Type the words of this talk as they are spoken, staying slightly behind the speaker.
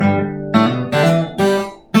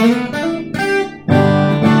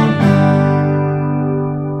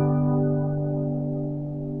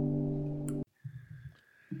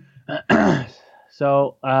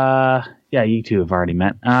So, yeah, you two have already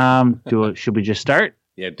met. Should we just start?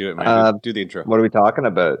 Yeah, do it, man. Do the intro. What are we talking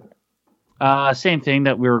about? Same thing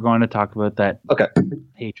that we were going to talk about, that Okay.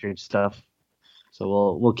 hatred stuff.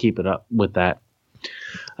 So we'll keep it up with that.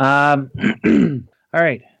 All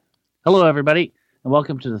right. Hello, everybody, and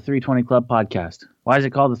welcome to the 320 Club podcast. Why is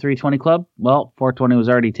it called the 320 Club? Well, 420 was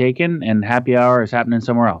already taken, and happy hour is happening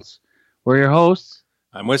somewhere else. We're your hosts.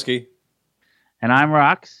 I'm Whiskey. And I'm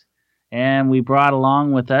Rox. And we brought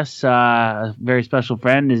along with us a very special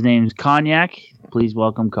friend. His name's Cognac. Please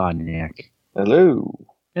welcome Cognac. Hello.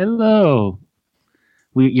 Hello.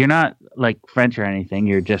 You're not like French or anything.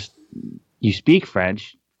 You speak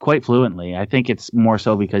French quite fluently. I think it's more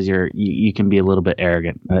so because you can be a little bit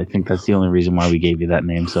arrogant. I think that's the only reason why we gave you that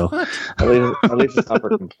name. So at least it's not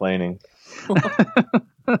for complaining.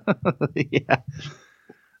 Yeah.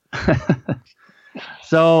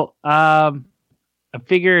 So I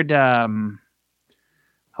figured I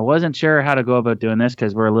wasn't sure how to go about doing this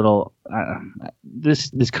because we're a little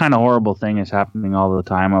this kind of horrible thing is happening all the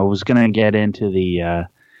time. I was going to get into the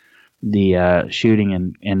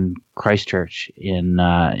shooting in Christchurch in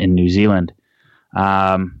New Zealand.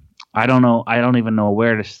 I don't know. I don't even know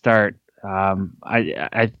where to start.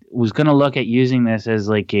 I was going to look at using this as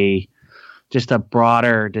like just a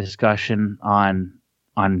broader discussion on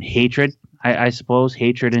hatred. I suppose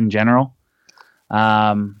hatred in general.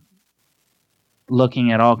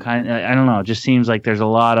 Looking at all kinds, I don't know. It just seems like there's a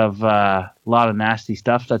lot of nasty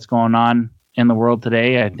stuff that's going on in the world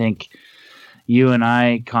today. I think you and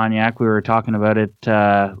I, Cognac, we were talking about it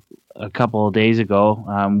a couple of days ago.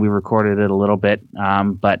 We recorded it a little bit,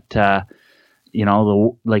 but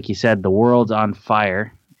like you said, the world's on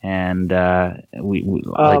fire, and we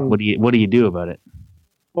like, what do you do about it?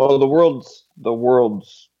 Well, the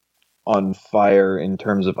world's on fire in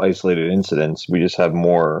terms of isolated incidents. We just have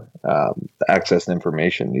more access to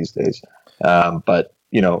information these days. But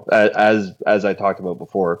as I talked about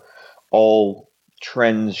before, all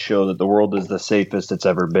trends show that the world is the safest it's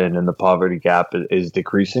ever been, and the poverty gap is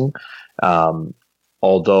decreasing.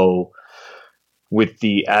 Although, with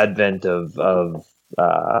the advent of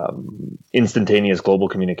instantaneous global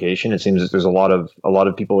communication, it seems that there's a lot of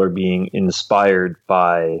people are being inspired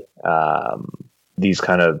by these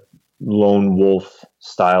kind of lone wolf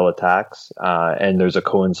style attacks, and there's a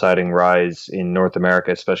coinciding rise in North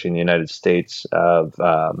America, especially in the United States, of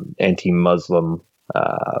anti-Muslim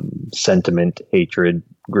sentiment, hatred,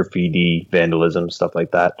 graffiti, vandalism, stuff like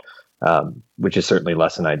that, which is certainly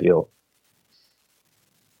less than ideal.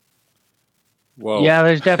 Whoa. Yeah,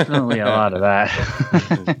 there's definitely a lot of that.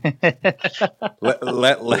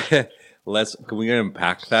 Can we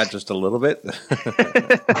unpack that just a little bit?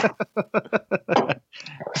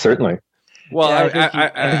 Certainly. Well,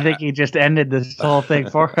 yeah, I think he just ended this whole thing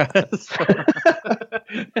for us.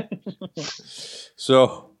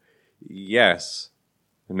 So, yes,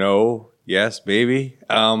 no, yes, maybe.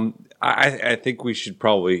 I think we should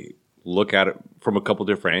probably look at it from a couple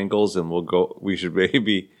different angles, and we should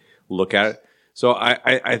maybe look at it. So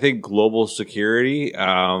I think global security,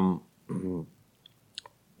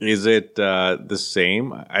 is it the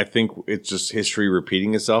same? I think it's just history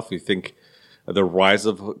repeating itself. You think the rise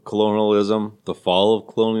of colonialism, the fall of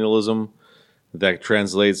colonialism, that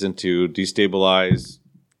translates into destabilized,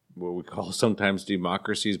 what we call sometimes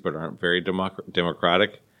democracies, but aren't very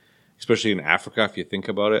democratic, especially in Africa, if you think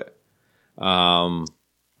about it. I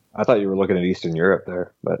thouot you were looking at Eastern Europe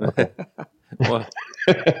there, but okay. Let's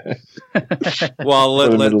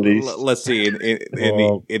see. In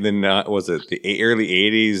the was it the early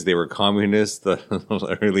 80s they were communists, the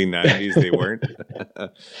early 90s they weren't.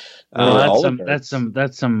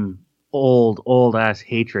 That's some old ass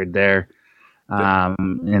hatred there,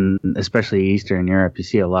 and especially Eastern Europe. You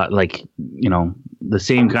see a lot, like the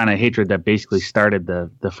same kind of hatred that basically started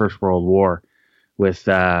the First World War with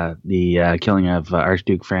the killing of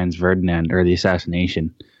Archduke Franz Ferdinand, or the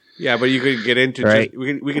assassination. Yeah, but you could get into right?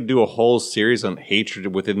 We could do a whole series on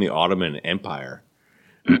hatred within the Ottoman Empire.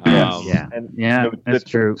 That's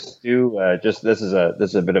true. Just this is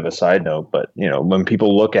a bit of a side note, but when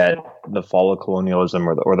people look at the fall of colonialism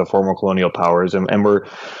or the former colonial powers, and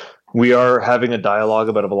we are having a dialogue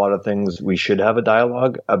about a lot of things we should have a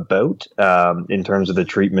dialogue about, in terms of the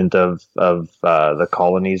treatment of the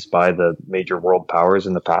colonies by the major world powers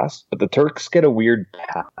in the past. But the Turks get a weird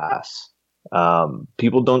pass.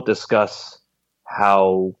 People don't discuss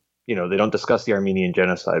how, they don't discuss the Armenian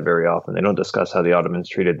genocide very often. They don't discuss how the Ottomans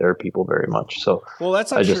treated their people very much. So, well,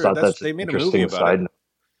 that's not I just true. thought that's they made a interesting movie about it. note.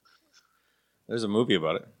 There's a movie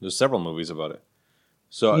about it. There's several movies about it.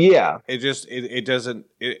 So yeah, it doesn't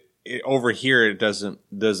over here. It doesn't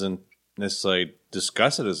necessarily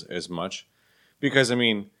discuss it as much, because I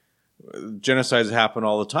mean, genocides happen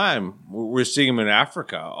all the time. We're seeing them in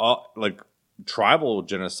Africa, like tribal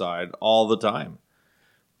genocide all the time.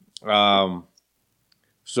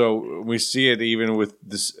 So we see it even with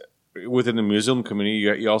this within the Muslim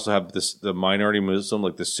community. You also have the minority Muslim,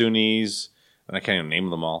 like the Sunnis, and I can't even name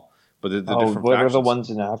them all. But the different what factions. are the ones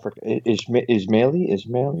in Africa? Ismaili,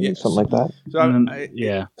 Yes. something like that. So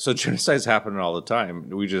so genocides happen all the time.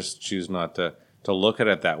 We just choose not to look at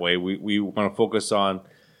it that way. We want to focus on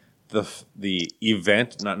the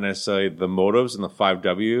event, not necessarily the motives and the 5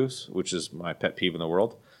 W's, which is my pet peeve in the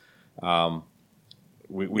world.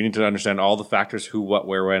 We need to understand all the factors: who, what,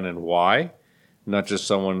 where, when, and why. Not just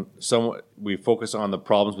someone. We focus on the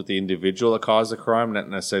problems with the individual that caused the crime, not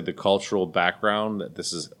necessarily the cultural background that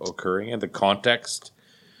this is occurring and the context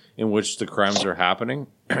in which the crimes are happening.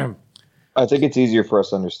 I think it's easier for us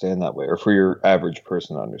to understand that way, or for your average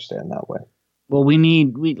person to understand that way. Well, we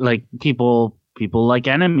like people like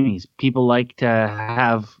enemies. People like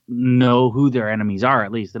to know who their enemies are.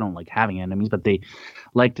 At least they don't like having enemies, but they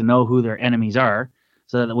like to know who their enemies are,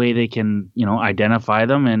 so that way they can, identify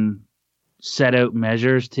them and set out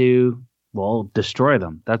measures to, destroy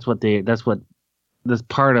them. That's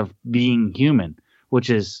part of being human, which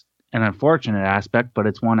is an unfortunate aspect, but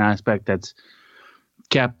it's one aspect that's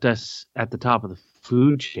kept us at the top of the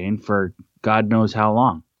food chain for God knows how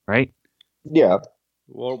long, right? Yeah.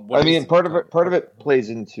 Well, I mean, part of it plays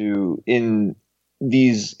into in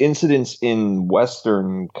these incidents in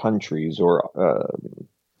Western countries or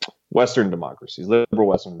Western democracies, liberal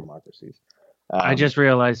Western democracies. I just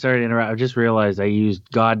realized, sorry to interrupt, I just realized I used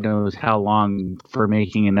God knows how long for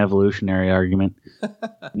making an evolutionary argument.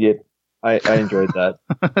 Yeah, I enjoyed that.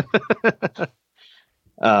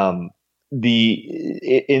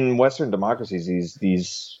 In Western democracies,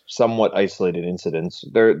 these somewhat isolated incidents,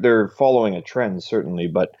 they're following a trend, certainly,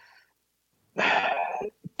 but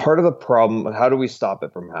part of the problem, how do we stop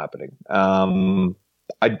it from happening?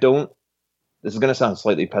 This is going to sound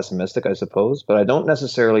slightly pessimistic, I suppose, but I don't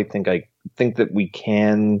necessarily think that we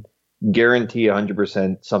can guarantee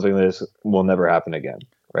 100% something like this will never happen again,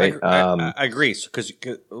 right? I agree. Because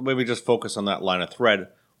maybe just focus on that line of thread.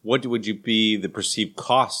 What would you be the perceived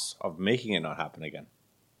costs of making it not happen again?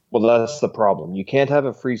 Well, that's the problem. You can't have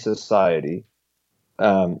a free society.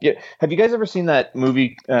 Have you guys ever seen that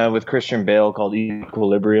movie with Christian Bale called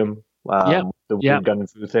Equilibrium? The weird gun and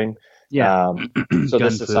fu thing. Yeah. So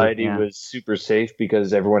the society was super safe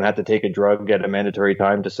because everyone had to take a drug at a mandatory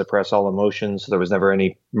time to suppress all emotions. So there was never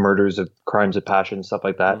any murders of crimes of passion, stuff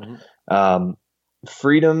like that. Mm-hmm.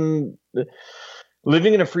 Freedom,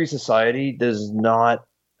 living in a free society does not,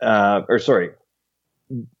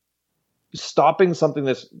 stopping something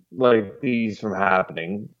that's like these from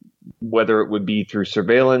happening, whether it would be through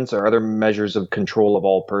surveillance or other measures of control of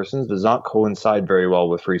all persons, does not coincide very well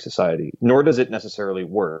with free society, nor does it necessarily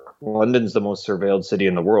work. London's the most surveilled city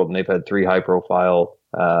in the world, and they've had 3 high-profile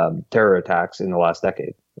terror attacks in the last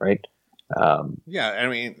decade, right? Yeah, I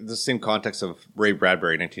mean, the same context of Ray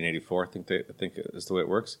Bradbury, 1984, I think is the way it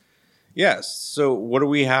works. Yes, so what do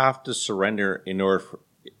we have to surrender in order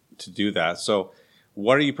to do that? So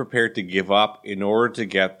what are you prepared to give up in order to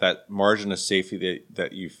get that margin of safety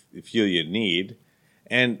that you feel you need?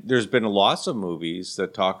 And there's been lots of movies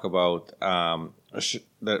that talk about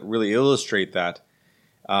that really illustrate that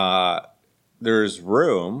there's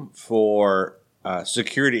room for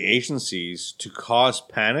security agencies to cause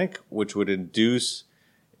panic, which would induce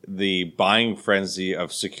the buying frenzy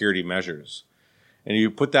of security measures. And you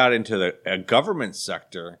put that into a government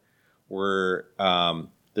sector where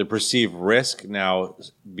the perceived risk now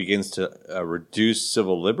begins to reduce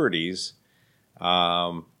civil liberties.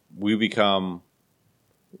 We become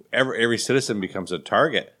every citizen becomes a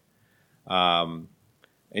target, and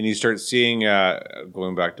you start seeing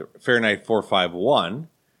going back to Fahrenheit 451,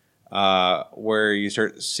 where you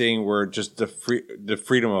start seeing where just the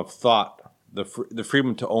freedom of thought, the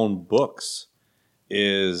freedom to own books,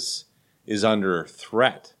 is under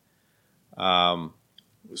threat.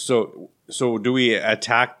 So do we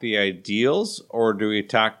attack the ideals, or do we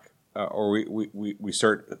attack, or we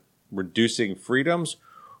start reducing freedoms,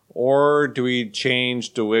 or do we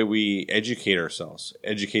change the way we educate ourselves,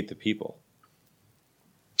 educate the people?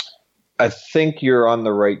 I think you're on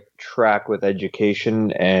the right track with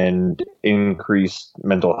education and increased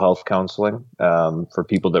mental health counseling for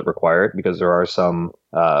people that require it, because there are some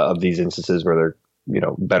of these instances where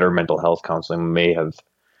better mental health counseling may have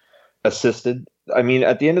assisted. I mean,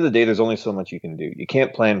 at the end of the day, there's only so much you can do. You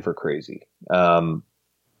can't plan for crazy.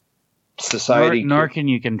 Society, nor can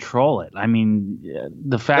you control it. I mean,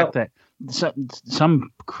 the fact that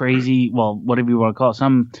some crazy, well, whatever you want to call it,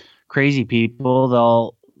 some crazy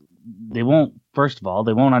people, they won't, first of all,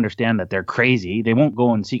 they won't understand that they're crazy. They won't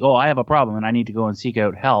go and seek, oh, I have a problem and I need to go and seek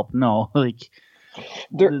out help. No, like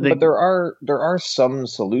but there are some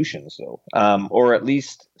solutions though, or at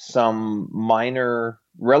least some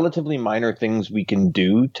relatively minor things we can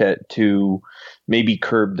do to maybe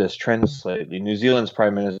curb this trend slightly. New Zealand's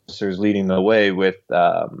prime minister is leading the way with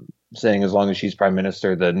saying as long as she's prime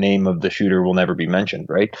minister, the name of the shooter will never be mentioned.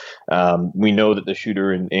 Right? We know that the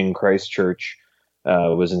shooter in Christchurch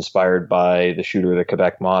was inspired by the shooter of the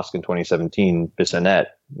Quebec Mosque in 2017, Bissonnette.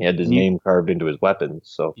 He had his name carved into his weapon.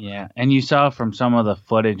 So yeah, and you saw from some of the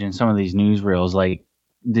footage and some of these newsreels, like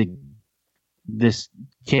this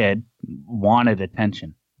kid wanted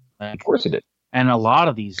attention. Like, of course he did. And a lot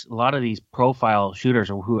of these profile shooters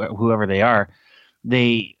or whoever they are,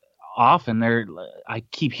 they often I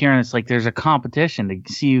keep hearing it's like there's a competition to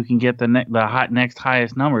see who can get the next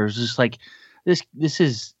highest number. It's just like this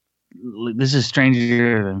is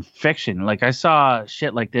stranger than fiction. Like I saw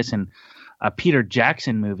shit like this in a Peter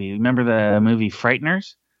Jackson movie. Remember the movie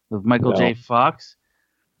Frighteners with Michael J. Fox?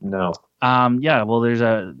 No. Yeah, well, there's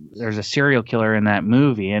a serial killer in that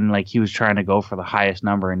movie, and like he was trying to go for the highest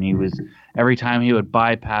number, and he was every time he would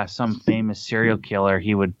bypass some famous serial killer,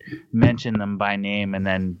 he would mention them by name, and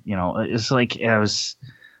then it's like it was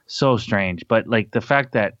so strange. But like the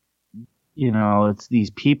fact that it's these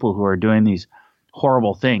people who are doing these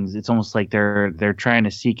horrible things, it's almost like they're trying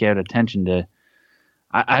to seek out attention to.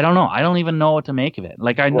 I don't know. I don't even know what to make of it.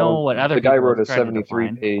 Like I know what other the guy people wrote a have tried to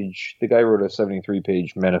define.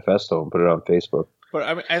 73-page manifesto and put it on Facebook. But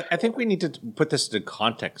I mean, I think we need to put this into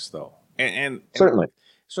context, though, and certainly.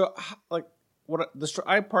 So, like, what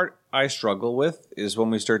I struggle with is when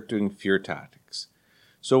we start doing fear tactics.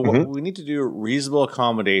 So, what we need to do reasonable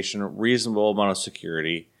accommodation, reasonable amount of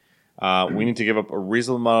security. We need to give up a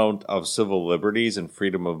reasonable amount of civil liberties and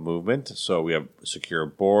freedom of movement. So we have secure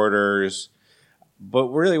borders. But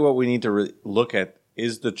really what we need to look at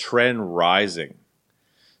is the trend rising.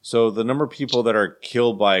 So the number of people that are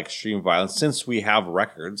killed by extreme violence, since we have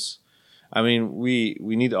records, I mean, we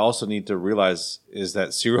also need to realize is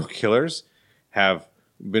that serial killers have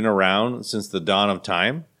been around since the dawn of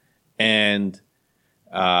time. And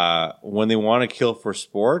when they want to kill for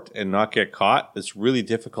sport and not get caught, it's really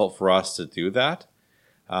difficult for us to do that.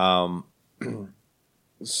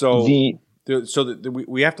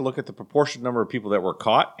 We have to look at the proportionate number of people that were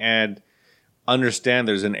caught and understand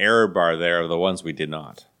there's an error bar there of the ones we did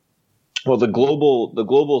not. Well, the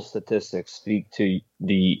global statistics speak to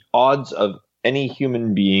the odds of any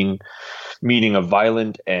human being meeting a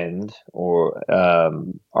violent end or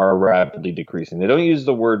are rapidly decreasing. They don't use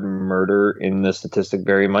the word murder in the statistic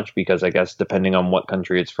very much because I guess depending on what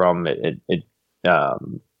country it's from, it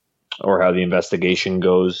or how the investigation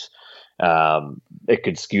goes, it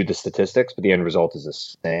could skew the statistics, but the end result is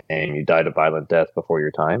the same. You died a violent death before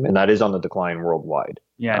your time, and that is on the decline worldwide.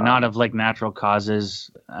 Yeah, not of like natural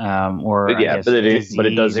causes, or yeah, but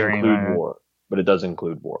it does include war. But it does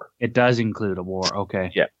include war. It does include a war. Okay.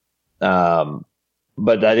 Yeah.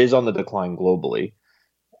 But that is on the decline globally.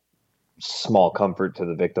 Small comfort to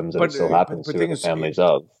the victims that it still happens to the families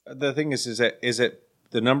of. The thing is it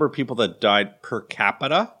the number of people that died per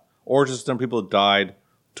capita, or just the number of people that died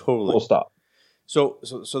totally? Full stop. So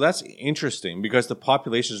that's interesting because the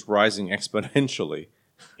population is rising exponentially.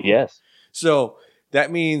 Yes. So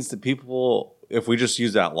that means that people, if we just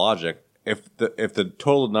use that logic, if the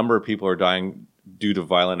total number of people are dying due to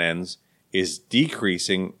violent ends is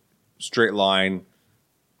decreasing, straight line,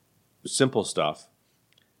 simple stuff,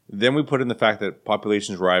 then we put in the fact that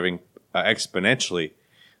population is rising exponentially.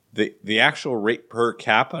 The actual rate per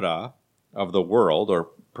capita of the world, or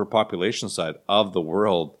per population side of the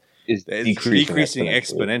world, is decreasing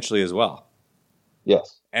exponentially as well.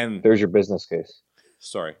 Yes. And there's your business case.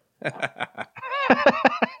 Sorry.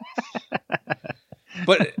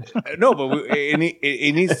 But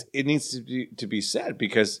it needs to be said,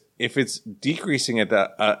 because if it's decreasing at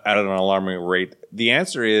an alarming rate, the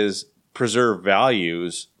answer is preserve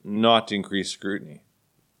values, not increase scrutiny.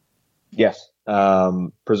 Yes,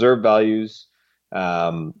 preserve values.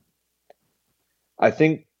 I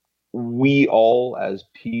think we all as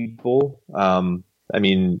people, I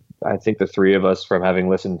think the three of us, from having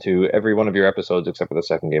listened to every one of your episodes except for the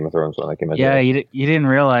second Game of Thrones one that came out. Yeah, you didn't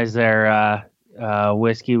realize there,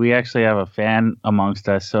 Whiskey, we actually have a fan amongst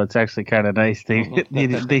us, so it's actually kind of nice.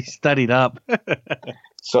 They studied up.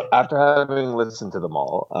 So after having listened to them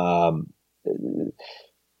all,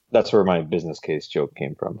 that's where my business case joke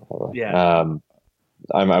came from. Yeah.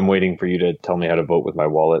 I'm waiting for you to tell me how to vote with my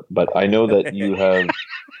wallet, but I know that you have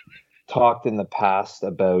talked in the past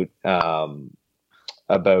about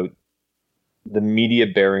the media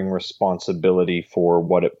bearing responsibility for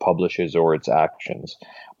what it publishes or its actions.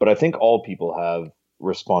 But I think all people have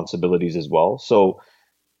responsibilities as well. So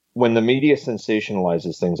when the media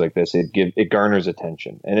sensationalizes things like this, it garners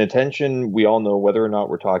attention. And attention, we all know, whether or not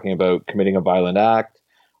we're talking about committing a violent act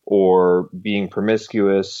or being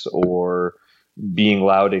promiscuous or being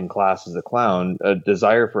loud in class as a clown, a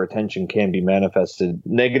desire for attention can be manifested.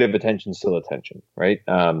 Negative attention, still attention, right?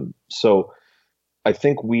 So I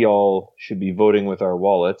think we all should be voting with our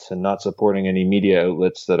wallets and not supporting any media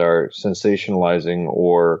outlets that are sensationalizing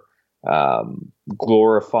or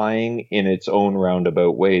glorifying in its own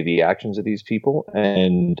roundabout way the actions of these people,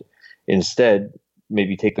 and instead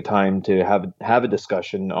maybe take the time to have a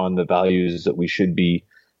discussion on the values that we should be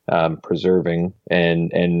preserving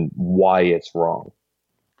and why it's wrong.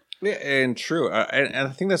 Yeah, and true. And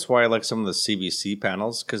I think that's why I like some of the CBC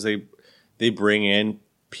panels, because they bring in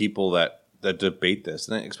people that debate this,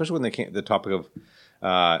 and especially when they came the topic of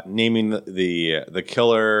naming the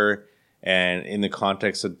killer, and in the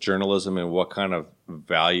context of journalism and what kind of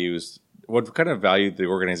value the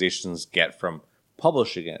organizations get from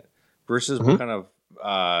publishing it versus what kind of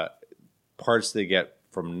parts they get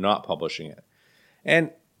from not publishing it.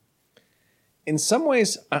 And in some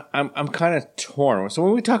ways, I'm kind of torn. So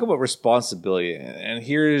when we talk about responsibility, and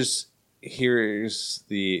here's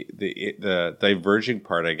the diverging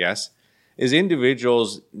part, I guess, is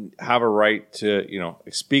individuals have a right to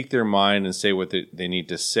speak their mind and say what they need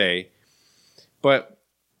to say. But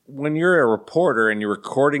when you're a reporter and you're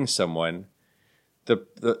recording someone,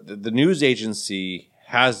 the news agency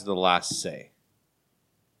has the last say.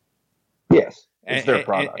 Yes, it's their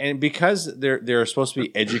product. And because they're supposed to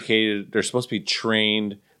be educated, they're supposed to be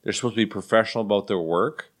trained, they're supposed to be professional about their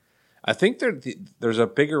work, I think there's a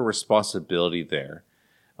bigger responsibility there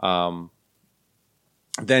than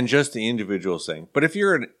just the individual saying. But if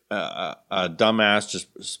you're a dumbass just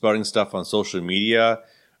spouting stuff on social media,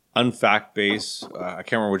 unfact based, I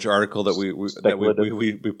can't remember which article that we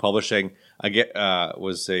publishing. I get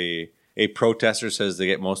was a protester says they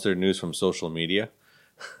get most of their news from social media,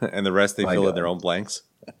 and the rest they fill in their own blanks.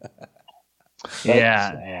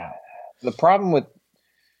 Yeah. The problem with,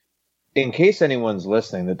 in case anyone's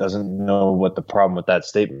listening that doesn't know what the problem with that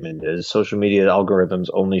statement is, social media algorithms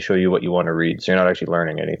only show you what you want to read, so you're not actually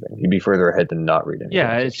learning anything. You'd be further ahead than not reading.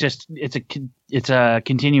 Yeah, it's a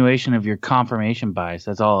continuation of your confirmation bias.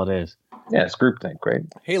 That's all it is. Yeah, it's groupthink, right?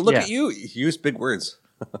 Hey, look at you! You use big words.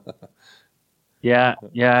 Yeah,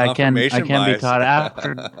 I can be bias. taught.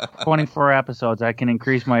 After 24 episodes, I can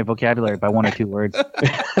increase my vocabulary by 1 or 2 words.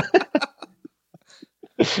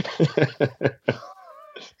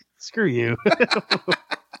 Screw you.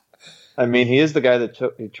 I mean, he is the guy that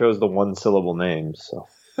he chose the 1-syllable names. So.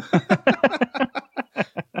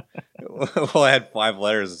 Well, I had 5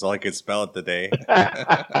 letters. That's all I could spell it today.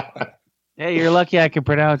 Hey, you're lucky I can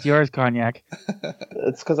pronounce yours, Cognac.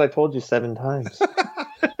 It's because I told you 7 times.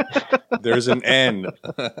 There's an N.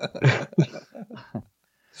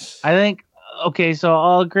 I think, okay, so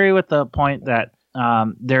I'll agree with the point that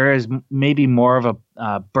there is maybe more of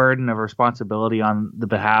a burden of responsibility on the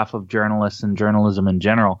behalf of journalists and journalism in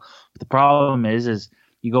general. But the problem is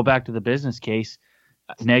you go back to the business case,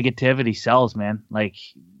 negativity sells, man. Like,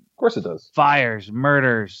 of course it does. Fires,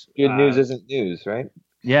 murders. Good news isn't news, right?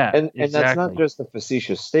 Yeah, and exactly. That's not just a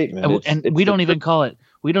facetious statement. We don't even call it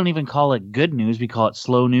good news. We call it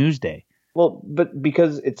slow news day. Well, but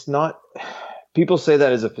because it's not. People say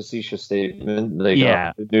that as a facetious statement. Like,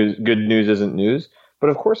 good news isn't news. But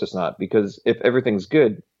of course it's not, because if everything's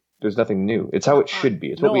good, there's nothing new. It's how it should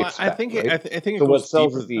be. It's what we expect. I think it so goes what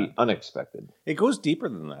sells deeper is the unexpected. It goes deeper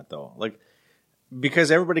than that, though. Like, because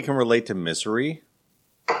everybody can relate to misery.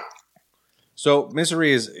 So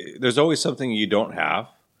misery is, there's always something you don't have.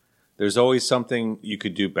 There's always something you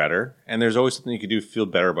could do better. And there's always something you could do to feel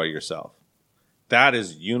better about yourself. That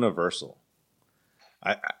is universal.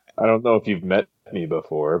 I don't know if you've met me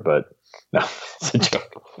before, but no, it's a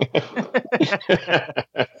joke.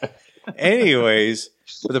 Anyways,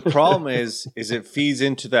 but the problem is it feeds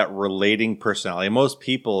into that relating personality. Most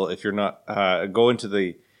people, if you're not go into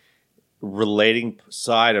the relating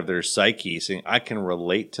side of their psyche, saying I can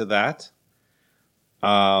relate to that,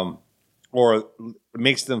 or it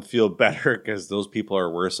makes them feel better because those people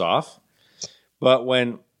are worse off. But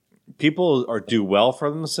when people do well for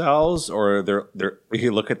themselves, or they're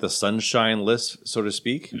you look at the sunshine list, so to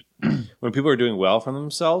speak, when people are doing well for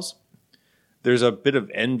themselves, there's a bit of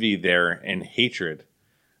envy there and hatred.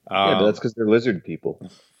 Yeah, but that's because they're lizard people.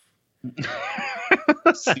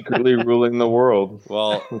 Secretly ruling the world.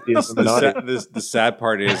 Well, the sad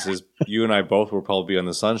part is you and I both will probably be on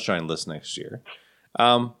the Sunshine list next year.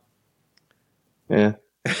 Yeah.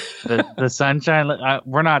 The Sunshine.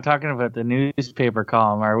 We're not talking about the newspaper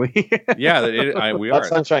column, are we? Yeah, we are.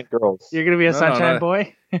 Sunshine Girls. You're gonna be a Sunshine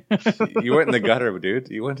boy. You went in the gutter, dude.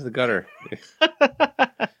 You went to the gutter.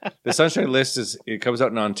 The Sunshine list it comes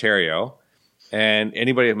out in Ontario, and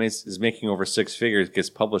anybody that is making over 6 figures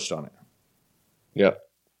gets published on it. Yeah,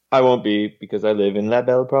 I won't be because I live in La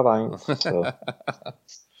Belle Province.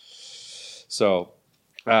 So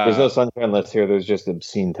there's no Sunshine list here. There's just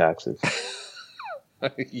obscene taxes.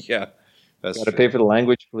 Yeah, that's got to pay for the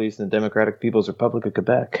language police in the Democratic People's Republic of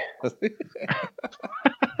Quebec.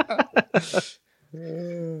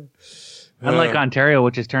 Unlike Ontario,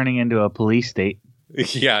 which is turning into a police state.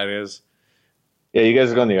 Yeah, it is. Yeah, you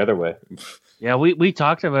guys are going the other way. Yeah, we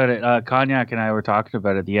talked about it. Cognac and I were talking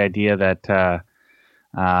about it. The idea that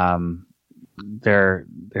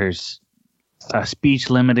there's speech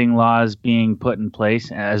limiting laws being put in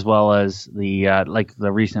place, as well as the like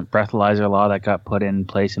the recent breathalyzer law that got put in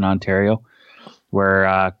place in Ontario,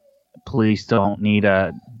 where police don't need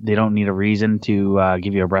a reason to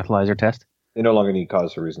give you a breathalyzer test. They no longer need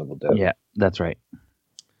cause for reasonable doubt. Yeah, that's right.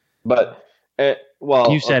 But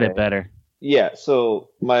well, you said it better. Yeah, so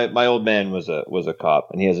my old man was a cop,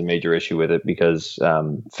 and he has a major issue with it because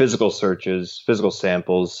physical searches, physical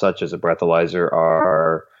samples such as a breathalyzer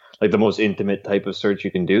are like the most intimate type of search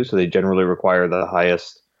you can do. So they generally require the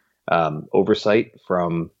highest oversight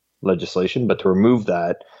from legislation. But to remove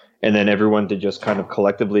that, and then everyone to just kind of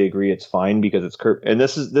collectively agree it's fine because it's and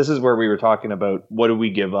this is where we were talking about what do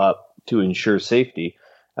we give up to ensure safety.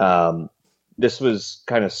 This was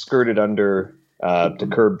kind of skirted under to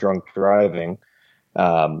curb drunk driving.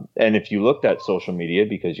 And if you looked at social media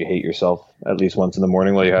because you hate yourself at least once in the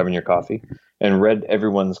morning while you're having your coffee and read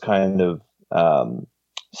everyone's kind of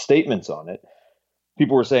statements on it,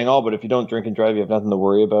 people were saying, oh, but if you don't drink and drive, you have nothing to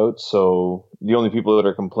worry about. So the only people that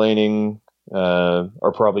are complaining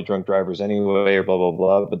are probably drunk drivers anyway, or blah, blah,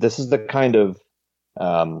 blah. But this is the kind of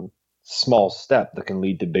small step that can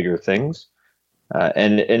lead to bigger things.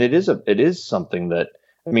 And it is something that,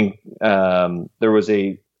 I mean, there was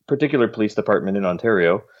a particular police department in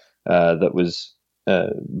Ontario that was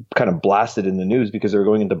kind of blasted in the news because they were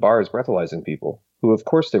going into bars breathalyzing people who, of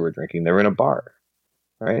course, they were drinking. They were in a bar,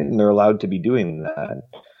 right? And they're allowed to be doing that.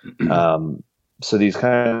 So these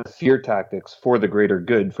kind of fear tactics for the greater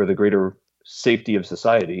good, for the greater safety of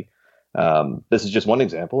society. This is just one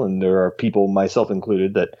example, and there are people, myself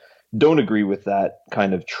included, that don't agree with that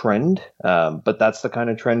kind of trend, but that's the kind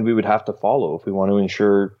of trend we would have to follow if we want to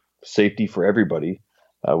ensure safety for everybody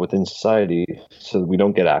within society so that we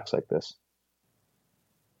don't get acts like this.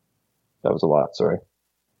 That was a lot, sorry.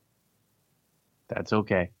 That's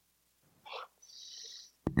okay.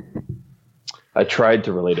 I tried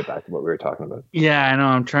to relate it back to what we were talking about. Yeah, I know.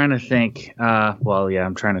 I'm trying to think.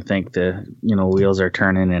 I'm trying to think. The wheels are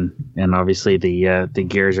turning, and obviously the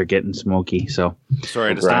gears are getting smoky. So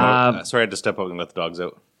sorry, I had to step out and let the dogs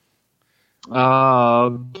out.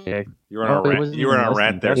 Oh, okay. You were on a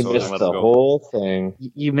rant there, so missed the whole thing.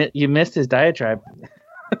 You missed his diatribe,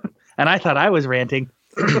 and I thought I was ranting.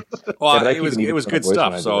 Well, it was good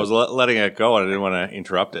stuff, so I was letting it go, and I didn't want to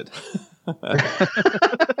interrupt it.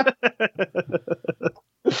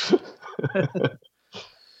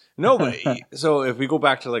 No, but so if we go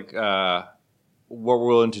back to like what we're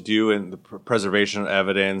willing to do and the preservation of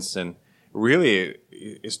evidence, and really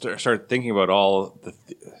start thinking about all the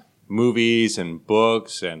movies and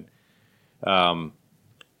books, and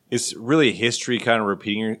it's really history kind of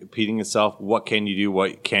repeating itself. What can you do?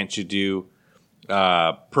 What can't you do?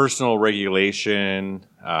 Personal regulation,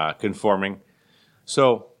 conforming.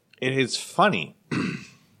 So it is funny.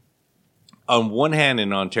 On one hand,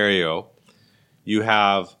 in Ontario, you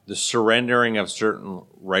have the surrendering of certain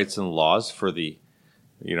rights and laws for the,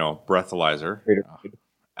 breathalyzer.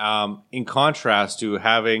 In contrast to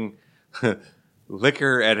having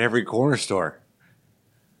liquor at every corner store.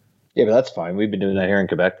 Yeah, but that's fine. We've been doing that here in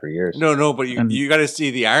Quebec for years. No, but you got to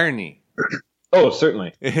see the irony. Oh,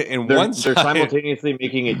 certainly. They're simultaneously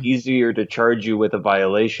making it easier to charge you with a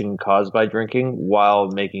violation caused by drinking while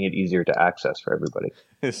making it easier to access for everybody.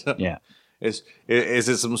 Yeah. Is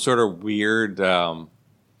it some sort of weird...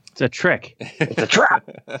 It's a trick. It's a trap.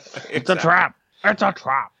 It's a trap. It's a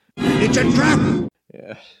trap. It's a trap.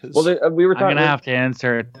 Yeah. Well, we were talking... I'm going to have to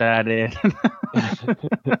insert that in.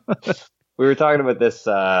 We were talking about this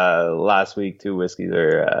last week, too, Whiskey.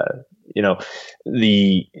 The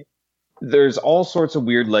there's all sorts of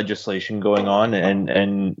weird legislation going on,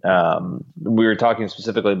 and we were talking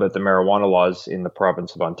specifically about the marijuana laws in the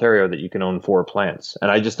province of Ontario that you can own 4 plants,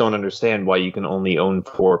 and I just don't understand why you can only own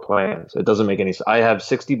 4 plants. It doesn't make any sense. I have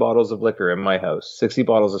 60 bottles of liquor in my house, 60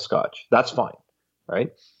 bottles of scotch. That's fine,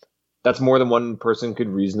 right? That's more than one person could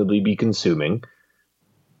reasonably be consuming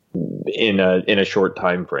in a short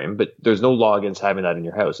time frame, but there's no law against having that in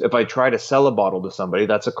your house. If I try to sell a bottle to somebody,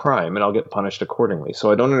 that's a crime and I'll get punished accordingly.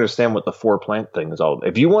 So I don't understand what the 4 plant thing is all about.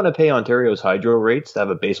 If you want to pay Ontario's hydro rates to have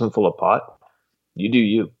a basement full of pot, you do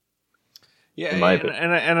you. Yeah,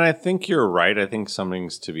 and I think you're right. I think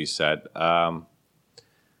something's to be said. I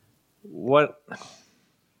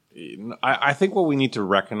think what we need to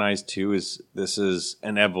recognize too is this is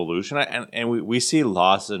an evolution, and we see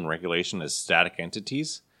laws and regulation as static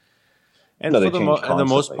entities. And for the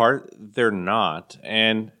most part, they're not.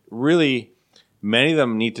 And really, many of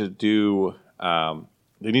them need to do,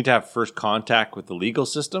 they need to have first contact with the legal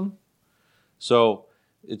system. So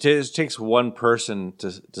it takes one person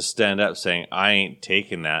to stand up saying, I ain't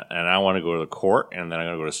taking that, and I want to go to the court, and then I'm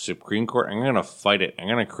going to go to Supreme Court, and I'm going to fight it. I'm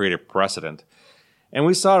going to create a precedent. And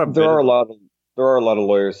we saw there are a lot of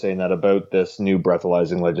lawyers saying that about this new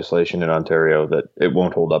breathalyzing legislation in Ontario, that it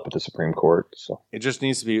won't hold up at the Supreme Court. So it just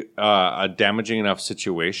needs to be a damaging enough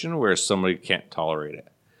situation where somebody can't tolerate it.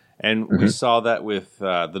 And we saw that with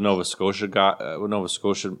the Nova Scotia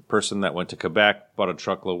person that went to Quebec, bought a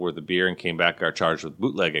truckload worth of beer, and came back, got charged with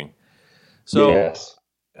bootlegging. So yes,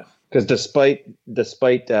 because despite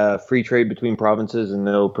free trade between provinces and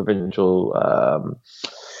no provincial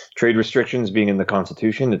trade restrictions being in the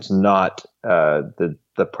Constitution, it's not the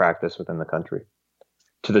practice within the country.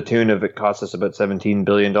 To the tune of, it costs us about $17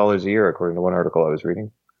 billion a year, according to one article I was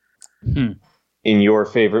reading. In your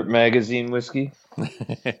favorite magazine, Whiskey.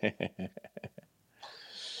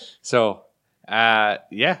 So,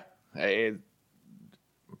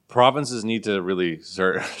 provinces need to really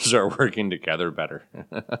start working together better.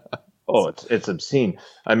 Oh, it's obscene.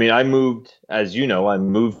 I mean, I moved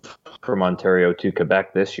from Ontario to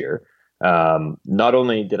Quebec this year. Not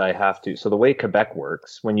only did I have to, so the way Quebec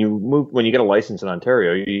works, when you get a license in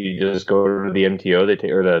Ontario, you just go to the MTO,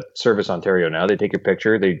 or the Service Ontario now, they take your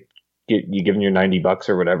picture, you give them your $90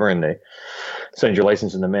 or whatever, and they send your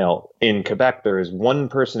license in the mail. In Quebec, there is one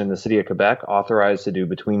person in the city of Quebec authorized to do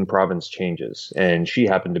between province changes, and she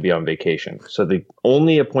happened to be on vacation. So the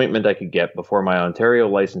only appointment I could get before my Ontario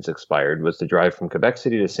license expired was to drive from Quebec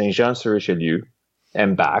City to Saint-Jean-sur-Richelieu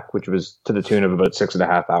and back, which was to the tune of about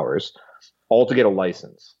 6.5 hours, all to get a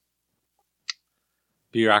license.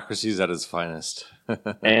 Bureaucracy is at its finest.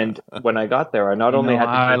 And when I got there, I not only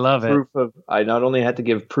had to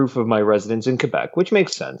give proof of my residence in Quebec, which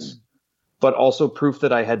makes sense, but also proof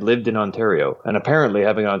that I had lived in Ontario. And apparently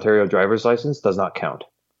having an Ontario driver's license does not count.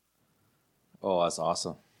 Oh, that's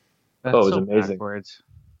awesome. That's it was so amazing. Backwards.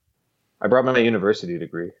 I brought my university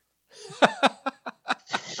degree.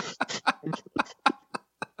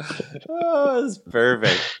 Oh, that's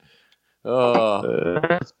perfect. Oh,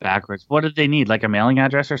 that's backwards. What did they need? Like a mailing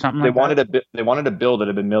address or something? They wanted a bill that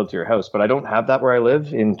had been mailed to your house, but I don't have that where I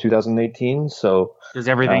live in 2018. So because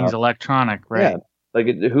everything's electronic, right? Yeah, like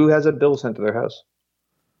who has a bill sent to their house?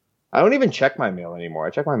 I don't even check my mail anymore.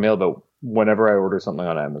 I check my mail about whenever I order something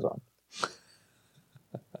on Amazon.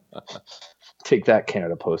 Take that,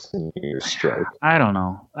 Canada Post, and your strike. I don't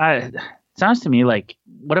know. It sounds to me like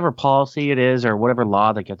whatever policy it is or whatever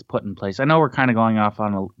law that gets put in place. I know we're kind of going off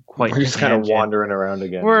on a quite. We're just kind of wandering around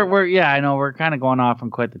again. I know we're kind of going off on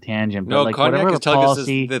quite the tangent. But no, like Cognac is telling us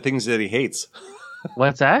the things that he hates.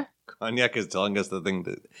 What's that? Cognac is telling us the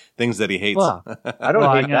things that he hates. Well, I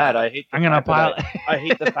don't hate that. I hate. I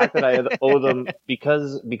hate the fact that I owe them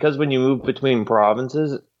because when you move between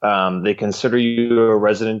provinces, they consider you a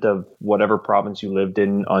resident of whatever province you lived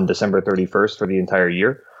in on December 31st for the entire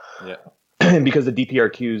year. Yeah. And because the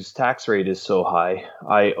DPRQ's tax rate is so high,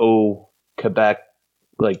 I owe Quebec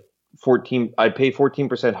like 14. I pay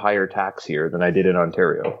 14% higher tax here than I did in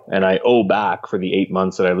Ontario, and I owe back for the 8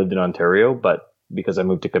 months that I lived in Ontario. But because I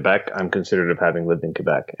moved to Quebec, I'm considered of having lived in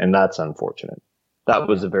Quebec, and that's unfortunate. That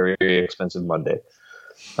was a very, very expensive Monday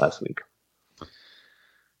last week.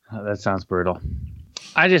 That sounds brutal.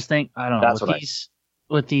 I just think I don't know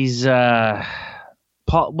with these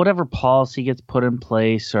whatever policy gets put in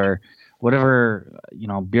place or whatever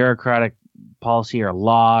bureaucratic policy or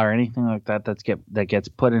law or anything like that that gets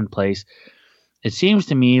put in place. It seems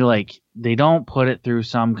to me like they don't put it through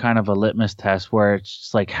some kind of a litmus test where it's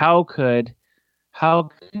just like how could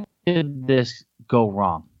this go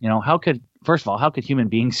wrong? How could human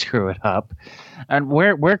beings screw it up? And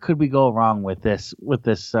where could we go wrong with this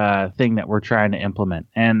thing that we're trying to implement?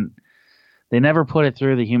 And they never put it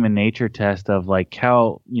through the human nature test of like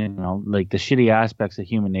how, like the shitty aspects of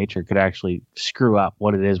human nature could actually screw up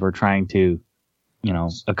what it is we're trying to,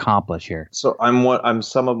 accomplish here. So I'm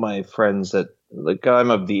some of my friends that, like,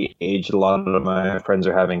 I'm of the age a lot of my friends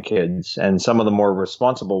are having kids, and some of the more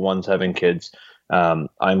responsible ones having kids.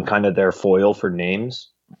 I'm kind of their foil for names.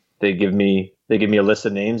 They give me a list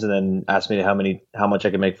of names and then ask me how much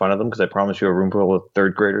I can make fun of them, because I promise you a room full of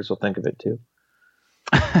third graders will think of it too.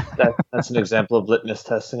 That's an example of litmus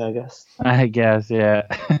testing, I guess. I guess, yeah.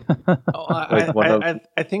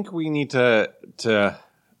 I think we need to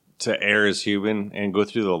err as human and go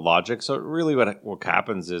through the logic. So really what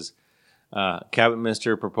happens is cabinet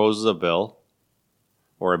minister proposes a bill,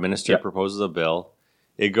 or a minister proposes a bill.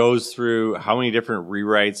 It goes through how many different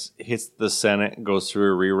rewrites, hits the Senate, goes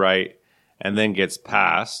through a rewrite, and then gets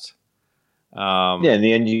passed. In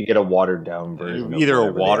the end, you get a watered down version. Either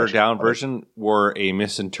a watered down version or a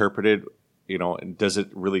misinterpreted. Does it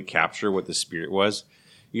really capture what the spirit was?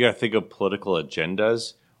 You got to think of political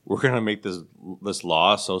agendas. We're going to make this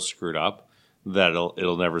law so screwed up that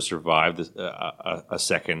it'll never survive a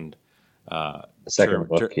second second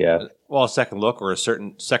look. Well, a second look or a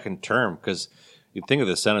certain second term, because you'd think of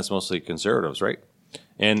the Senate's mostly conservatives, right?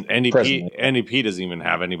 And NDP doesn't even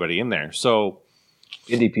have anybody in there, so.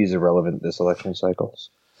 NDP is irrelevant this election cycle,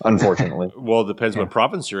 unfortunately. Well, it depends what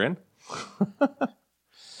province you're in.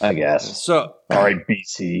 I guess. So, all right,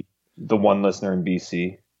 BC, the one listener in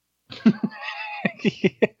BC.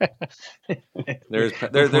 There's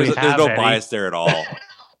no bias there at all.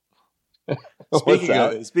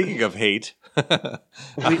 Speaking of hate,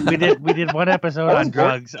 we did one episode on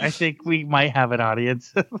drugs. I think we might have an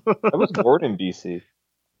audience. I was born in BC.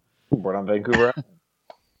 Born on Vancouver.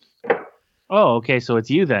 Oh, okay. So it's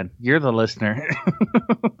you then. You're the listener.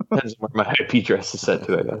 That's where my IP address is set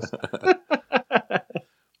to, I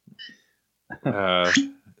guess.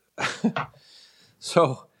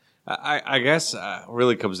 So I guess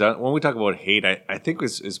really comes down, when we talk about hate, I think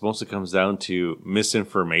it's mostly comes down to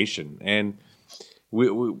misinformation. And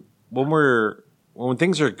when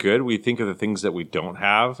things are good, we think of the things that we don't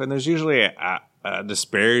have, and there's usually a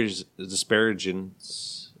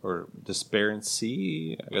disparagence. Or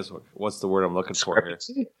disparity, I guess. What's the word I'm looking for here?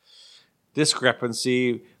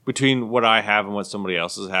 Discrepancy between what I have and what somebody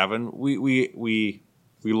else is having. We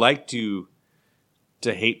like to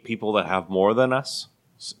hate people that have more than us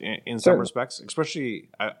in some respects. Especially,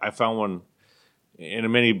 I found one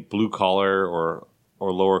in many blue collar or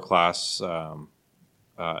lower class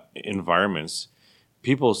environments.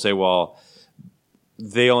 People say, "Well,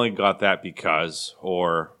 they only got that because,"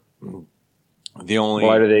 or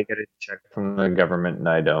why do they get a check from the government and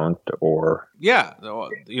I don't? Or they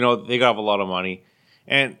got a lot of money,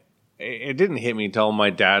 and it didn't hit me until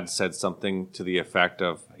my dad said something to the effect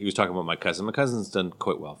of, he was talking about my cousin. My cousin's done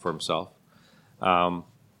quite well for himself, and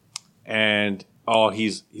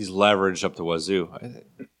he's leveraged up the wazoo.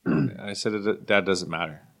 I said, Dad, doesn't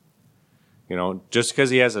matter. Just because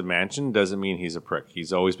he has a mansion doesn't mean he's a prick.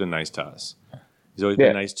 He's always been nice to us. He's always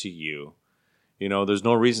been nice to you. There's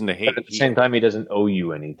no reason to hate. But at the same time, he doesn't owe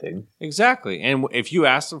you anything. Exactly. And if you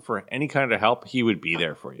asked him for any kind of help, he would be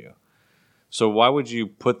there for you. So why would you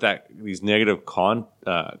put these negative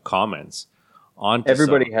comments on?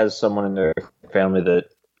 Everybody has someone in their family that,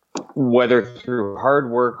 whether through hard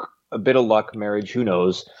work, a bit of luck, marriage, who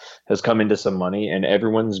knows, has come into some money, and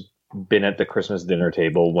everyone's been at the Christmas dinner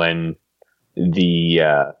table when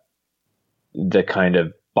the kind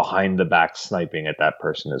of behind the back sniping at that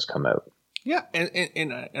person has come out. Yeah,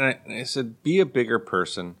 and I said, be a bigger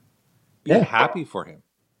person. Be happy for him.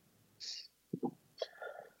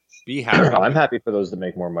 Be happy. I'm happy for those that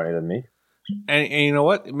make more money than me. And you know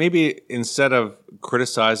what? Maybe instead of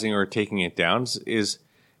criticizing or taking it down, is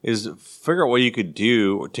figure out what you could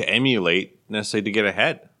do to emulate, necessarily to get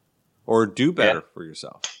ahead or do better for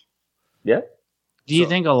yourself. Yeah. Do you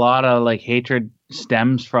think a lot of hatred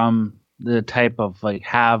stems from the type of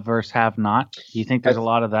have versus have not? Do you think there's a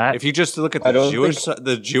lot of that? If you just look at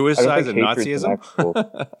the Jewish side of Nazism.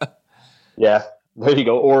 Yeah, there you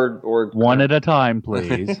go. Or one at a time,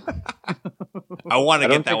 please. I want to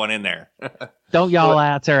get that one in there. Don't y'all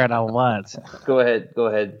answer it at once. Go ahead.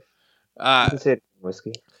 Say it,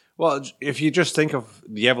 whiskey. Well, if you just think of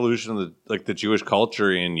the evolution of the Jewish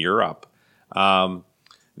culture in Europe,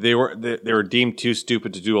 they were deemed too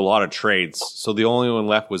stupid to do a lot of trades, so the only one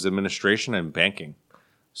left was administration and banking.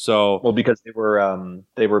 So, because they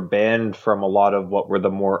were banned from a lot of what were the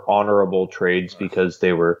more honorable trades because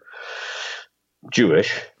they were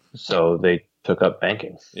Jewish. So they took up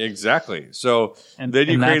banking. Exactly. So And, then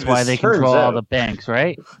you and create that's why this. they control all the banks,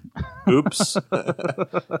 right? Oops.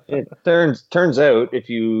 It turns out if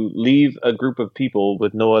you leave a group of people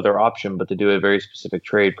with no other option but to do a very specific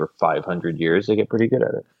trade for 500 years, they get pretty good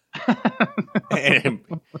at it. And,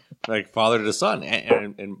 like father to son,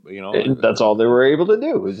 and you know, And that's all they were able to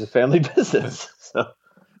do. It was a family business.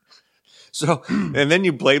 So, and then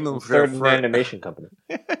you blame them for an animation company.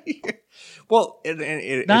 Well,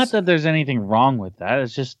 Not that there's anything wrong with that.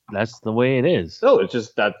 It's just that's the way it is. No, it's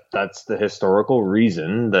just that's the historical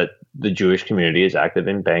reason that the Jewish community is active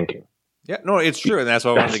in banking. Yeah, no, it's true, and that's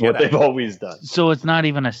what I wanted to get what they've always done. So it's not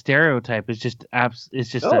even a stereotype. It's just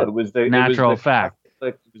it was the natural fact.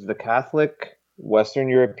 It was the Catholic Western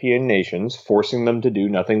European nations forcing them to do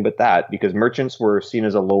nothing but that, because merchants were seen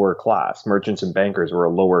as a lower class. Merchants and bankers were a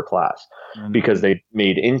lower class because they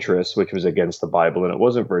made interest, which was against the Bible, and it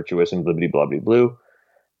wasn't virtuous and blibbity blobbity blue.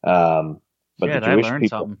 But the Jewish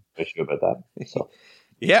people have an issue about that. So.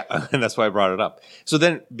 Yeah, and that's why I brought it up. So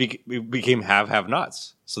then it became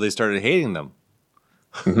have-nots. So they started hating them.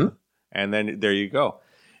 Mm-hmm. And then there you go.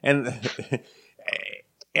 And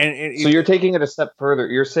so you're taking it a step further.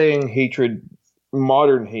 You're saying hatred,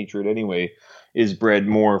 modern hatred anyway, is bred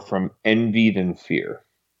more from envy than fear.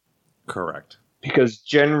 Correct. Because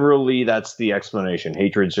generally that's the explanation.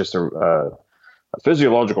 Hatred's just a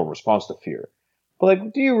physiological response to fear. But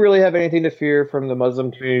like, do you really have anything to fear from the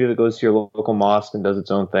Muslim community that goes to your local mosque and does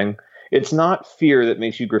its own thing? It's not fear that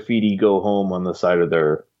makes you graffiti go home on the side of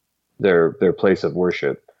their place of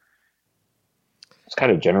worship. It's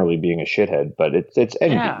kind of generally being a shithead, but it's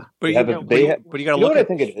envy. Yeah, but you got to look at. I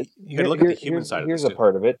think it is. You got to look at the human side of this. Here's a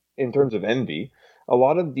part of it in terms of envy. A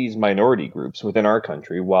lot of these minority groups within our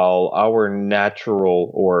country, while our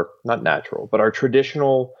natural, or not natural, but our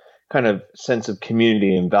traditional kind of sense of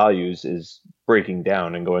community and values is breaking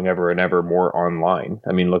down and going ever and ever more online.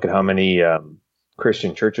 I mean, look at how many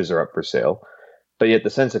Christian churches are up for sale. But yet the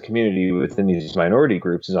sense of community within these minority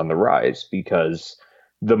groups is on the rise, because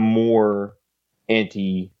the more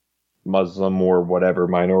anti-Muslim or whatever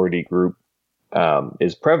minority group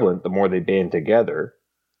is prevalent, the more they band together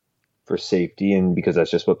for safety, and because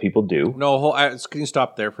that's just what people do. No, can you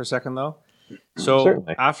stop there for a second, though? So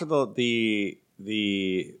certainly. After the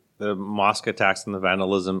mosque attacks and the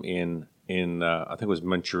vandalism in I think it was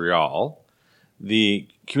Montreal, the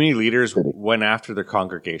community leaders went after their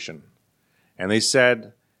congregation, and they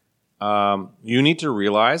said, you need to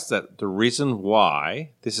realize that the reason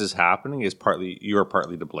why this is happening is you are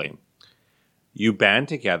partly to blame. You band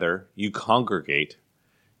together, you congregate,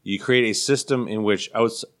 you create a system in which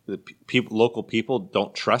local people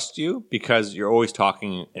don't trust you because you're always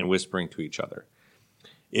talking and whispering to each other.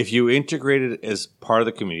 If you integrate it as part of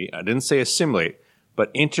the community, I didn't say assimilate, but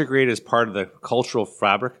integrate as part of the cultural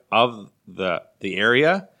fabric of the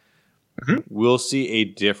area, we'll see a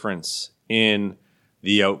difference in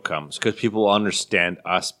the outcomes because people will understand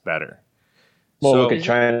us better. Well, look at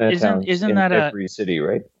Chinatown isn't in that every city,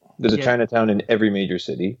 right? There's a Chinatown in every major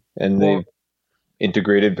city, and they've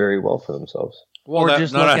integrated very well for themselves. Well, or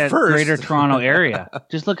just look at Greater Toronto area.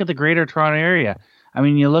 Just look at the Greater Toronto area. I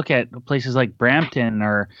mean, you look at places like Brampton,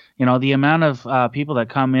 or the amount of people that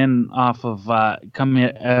come out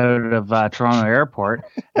of Toronto Airport,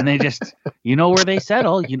 and they just, where they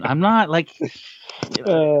settle. I'm not like,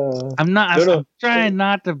 I'm trying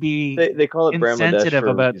not to be. They call it insensitive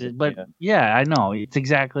about it, but yeah, I know it's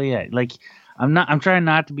exactly it. Like, I'm trying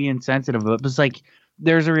not to be insensitive, but it's like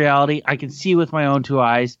there's a reality I can see with my own two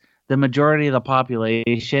eyes. The majority of the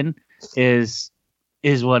population is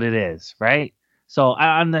what it is, right? So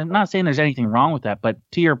I'm not saying there's anything wrong with that, but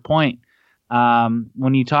to your point,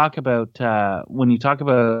 when you talk about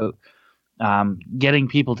getting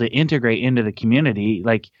people to integrate into the community,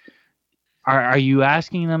 like, are you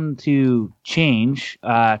asking them to change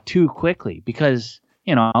too quickly? Because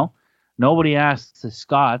nobody asks the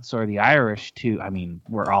Scots or the Irish to. I mean,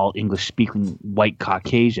 we're all English-speaking white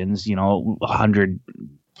Caucasians, 100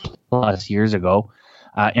 plus years ago,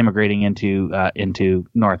 immigrating into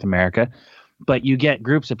North America. But you get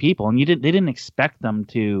groups of people, and they didn't expect them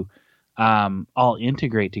to all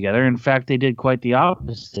integrate together. In fact, they did quite the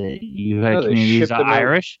opposite. You had communities of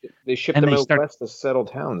Irish. They shipped them out west to settle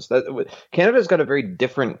towns. Canada's got a very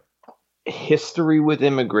different history with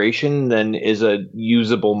immigration than is a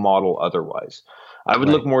usable model otherwise. I would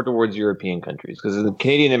look more towards European countries, because the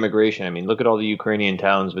Canadian immigration, I mean, look at all the Ukrainian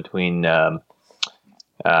towns between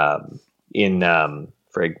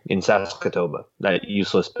in Saskatoon, that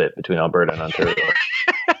useless bit between Alberta and Ontario.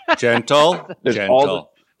 Gentle. That's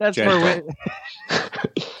gentle. where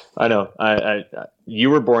I know. You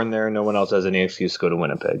were born there. No one else has any excuse to go to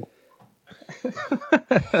Winnipeg.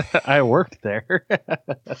 I worked there.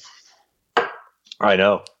 I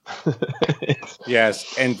know.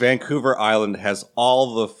 Yes, and Vancouver Island has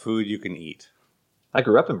all the food you can eat. I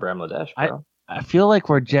grew up in Bramladesh, bro. I feel like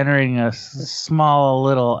we're generating a small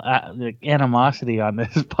little animosity on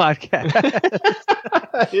this podcast.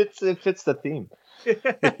 It fits the theme.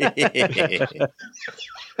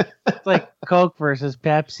 It's like Coke versus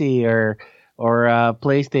Pepsi, or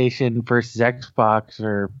PlayStation versus Xbox,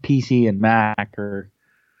 or PC and Mac, or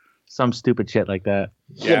some stupid shit like that.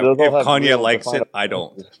 Yeah, those all if have Kanye real likes it, defined- I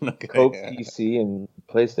don't. Coke, PC, and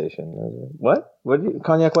PlayStation. What? What?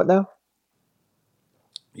 Cognac? What now?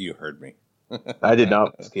 You heard me. I did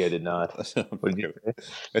not. Whiskey, I did not. What did you say?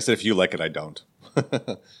 I said if you like it, I don't.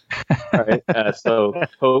 All right. So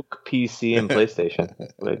Coke, PC, and PlayStation.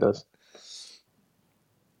 That's what it goes.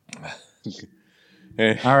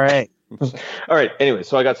 All right. All right. Anyway,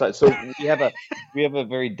 so I got so we have a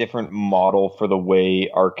very different model for the way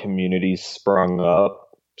our communities sprung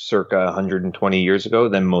up circa 120 years ago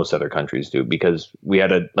than most other countries do, because we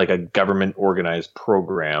had a government organized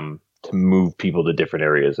program to move people to different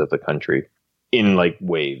areas of the country in like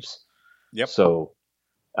waves. Yep. So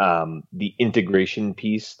the integration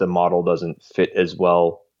piece, the model doesn't fit as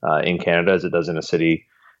well in Canada as it does in a city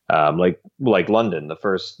like London. The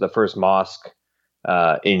first mosque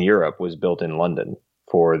in Europe was built in London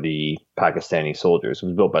for the Pakistani soldiers. It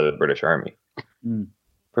was built by the British Army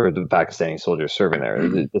for the Pakistani soldiers serving there.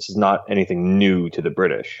 This is not anything new to the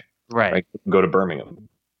British. Right. Go to Birmingham.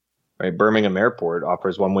 Right. Birmingham Airport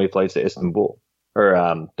offers one-way flights to Istanbul,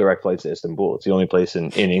 or direct flights to Istanbul. It's the only place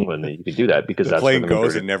in England that you can do that, because The that's plane where the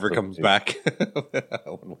goes majority and never of comes back.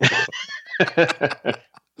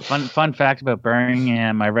 Fun fact about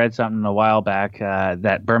Birmingham. I read something a while back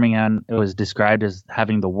that Birmingham was described as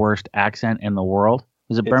having the worst accent in the world.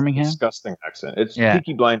 Was it Birmingham? It's a disgusting accent. It's Yeah.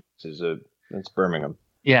 Peaky Blinders. It's Birmingham.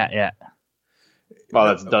 Yeah. Well,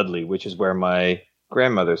 that's Dudley, which is where my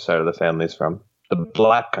grandmother's side of the family is from. The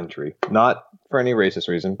Black Country. Not for any racist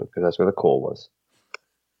reason, but because that's where the coal was.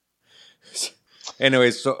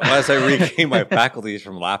 Anyway, so as I regain my faculties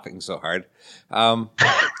from laughing so hard, Well,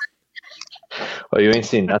 you ain't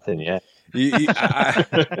seen nothing yet.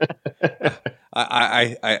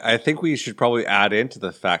 I think we should probably add into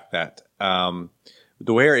the fact that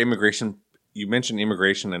the way our immigration, you mentioned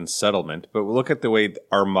immigration and settlement, but look at the way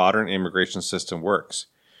our modern immigration system works.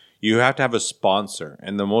 You have to have a sponsor,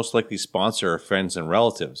 and the most likely sponsor are friends and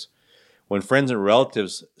relatives. When friends and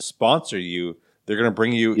relatives sponsor you, they're going to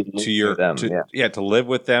bring you to live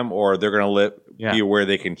with them, or they're going to be where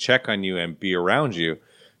they can check on you and be around you.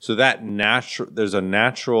 So that there's a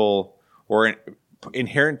natural or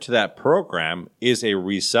inherent to that program is a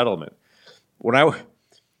resettlement. When I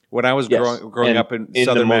was growing up in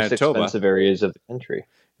southern the most Manitoba, expensive areas of the country.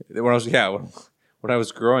 when I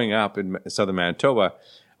was growing up in southern Manitoba,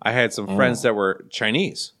 I had some friends that were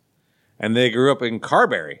Chinese, and they grew up in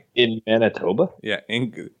Carberry. In Manitoba? Yeah,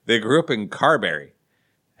 they grew up in Carberry.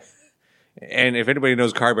 And if anybody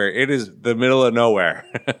knows Carberry, it is the middle of nowhere.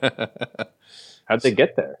 How'd they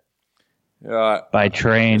get there? By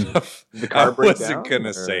train. The car I break wasn't down, going to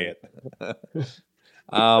or- say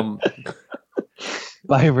it.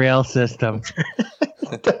 By rail system.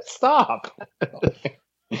 Stop.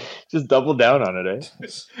 Just double down on it, eh?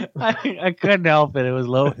 I couldn't help it. It was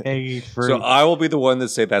low hanging fruit. So I will be the one that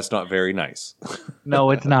say that's not very nice.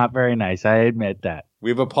 No, it's not very nice. I admit that.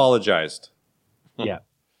 We've apologized. Yeah.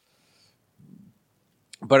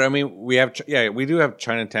 But I mean, we do have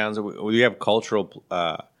Chinatowns. We have cultural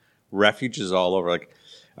refuges all over. Like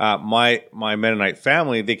my Mennonite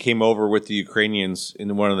family, they came over with the Ukrainians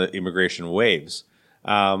in one of the immigration waves,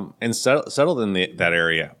 and settled in that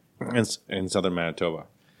area in southern Manitoba.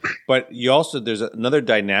 But there's another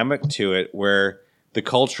dynamic to it where the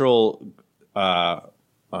cultural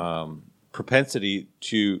propensity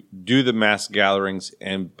to do the mass gatherings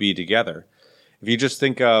and be together. If you just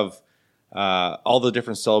think of all the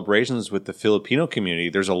different celebrations with the Filipino community,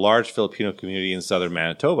 there's a large Filipino community in southern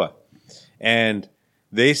Manitoba, and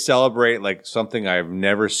they celebrate like something I've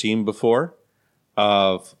never seen before.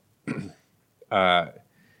 Of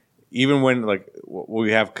even when like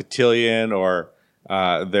we have cotillion or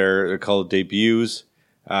they're called debuts.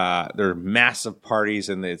 They're massive parties,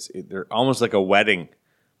 and they're almost like a wedding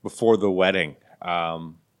before the wedding.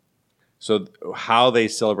 So how they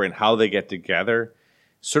celebrate and how they get together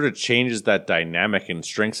sort of changes that dynamic and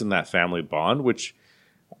strengthens that family bond, which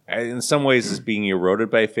in some ways is being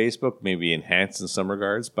eroded by Facebook, maybe enhanced in some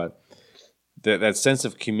regards, but that sense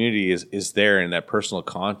of community is there in that personal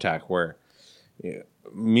contact where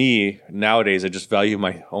me nowadays, I just value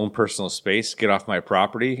my own personal space. Get off my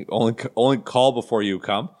property. Only call before you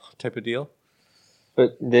come, type of deal.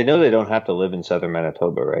 But they know they don't have to live in southern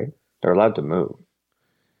Manitoba, right? They're allowed to move.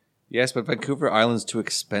 Yes, but Vancouver Island's too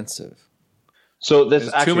expensive. So this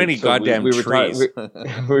There's actually, too many goddamn we trees.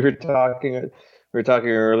 we were talking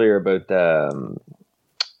earlier about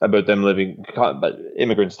them living, but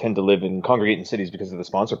immigrants tend to live and congregate in cities because of the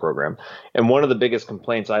sponsor program. And one of the biggest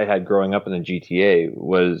complaints I had growing up in the GTA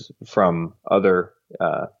was from other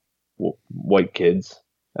white kids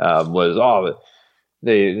was, oh,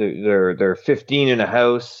 they're 15 in a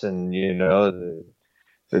house, and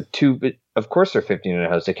they're too. Of course, they're 15 in a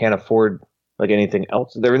house. They can't afford like anything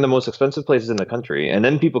else. They're in the most expensive places in the country, and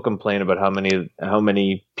then people complain about how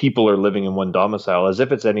many people are living in one domicile, as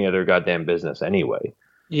if it's any other goddamn business anyway.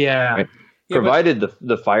 Yeah. Right? Yeah, provided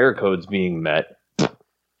the fire code's being met.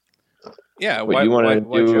 Yeah, what you want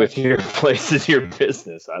to do with your place is your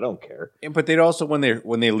business. I don't care. Yeah, but they'd also, when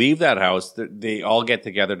they leave that house, they all get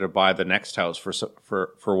together to buy the next house for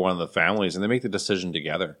one of the families, and they make the decision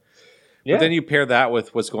together. Yeah. But then you pair that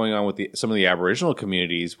with what's going on with some of the Aboriginal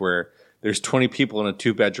communities, where there's 20 people in a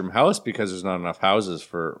 2-bedroom house because there's not enough houses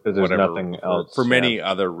for whatever, nothing else, for many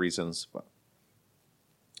other reasons.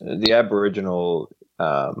 The Aboriginal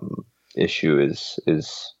issue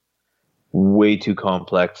is way too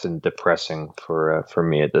complex and depressing for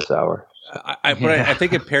me at this hour. But I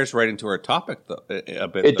think it pairs right into our topic though, a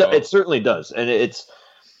bit. It certainly does, and it's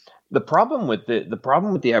the problem with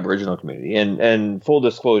the Aboriginal community. And full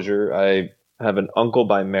disclosure, I have an uncle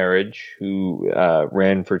by marriage who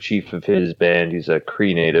ran for chief of his band. He's a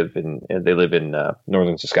Cree native, and they live in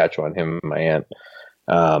northern Saskatchewan. Him and my aunt.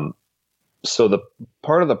 So the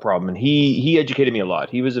part of the problem, and he educated me a lot.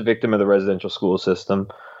 He was a victim of the residential school system.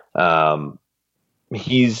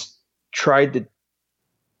 He's tried to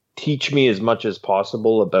teach me as much as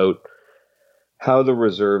possible about how the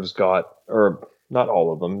reserves got, or not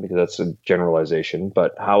all of them, because that's a generalization,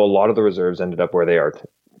 but how a lot of the reserves ended up where they are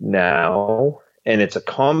now. And it's a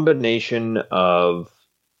combination of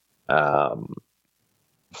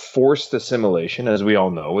forced assimilation, as we all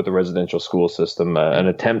know, with the residential school system, an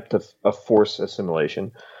attempt to force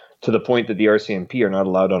assimilation to the point that the RCMP are not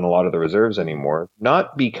allowed on a lot of the reserves anymore.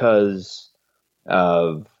 Not because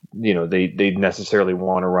of, they necessarily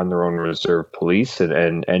want to run their own reserve police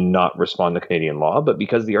and not respond to Canadian law, but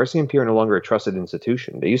because the RCMP are no longer a trusted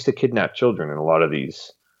institution. They used to kidnap children in a lot of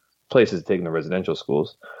these places, taking the residential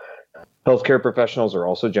schools. Healthcare professionals are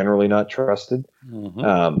also generally not trusted.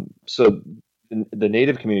 Mm-hmm. So the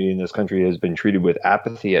Native community in this country has been treated with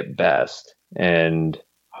apathy at best and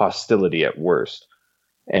hostility at worst.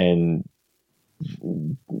 And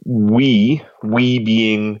we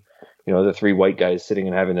being, the three white guys sitting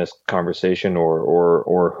and having this conversation,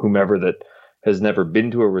 or whomever that has never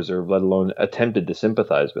been to a reserve, let alone attempted to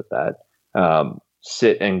sympathize with that,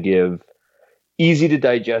 sit and give easy to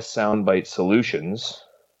digest soundbite solutions.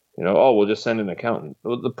 We'll just send an accountant.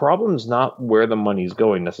 Well, the problem's not where the money's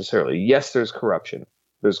going necessarily. Yes, there's corruption.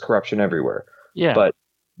 There's corruption everywhere. Yeah. But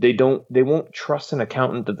they won't trust an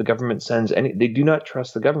accountant that the government sends they do not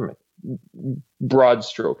trust the government. Broad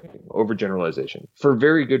stroking, overgeneralization, for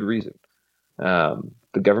very good reason. The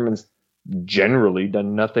government's generally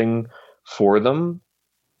done nothing for them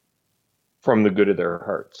from the good of their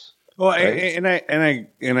hearts. Well, right?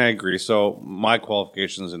 and I agree. So my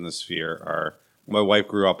qualifications in this sphere are: my wife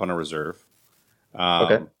grew up on a reserve.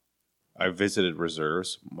 Okay. I visited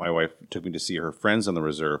reserves. My wife took me to see her friends on the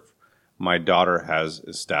reserve. My daughter has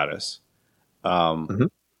a status. Mm-hmm.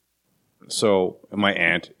 So my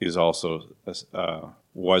aunt is also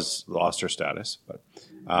lost her status, but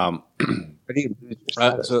how do you lose your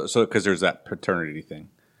status? So because there's that paternity thing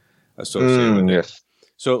associated with it. Yes.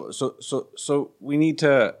 So we need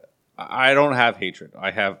to. I don't have hatred.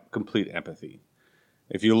 I have complete empathy.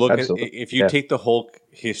 If you look take the whole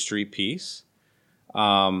history piece,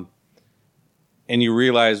 and you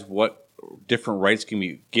realize what different rights can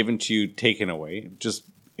be given to you, taken away. Just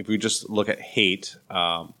if we just look at hate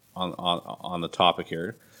on the topic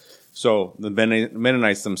here, so the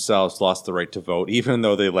Mennonites themselves lost the right to vote, even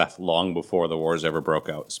though they left long before the wars ever broke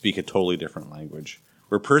out. Speak a totally different language.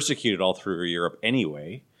 Were persecuted all through Europe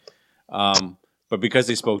anyway, but because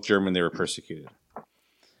they spoke German, they were persecuted.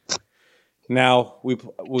 Now we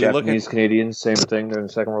Japanese, Canadians, same thing during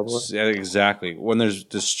the Second World War. Yeah, exactly. When there's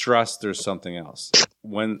distrust, there's something else.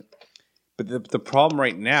 But the problem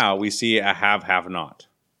right now, we see a have not.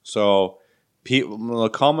 So the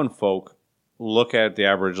common folk look at the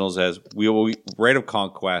Aboriginals as right of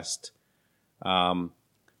conquest,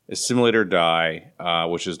 assimilate or die,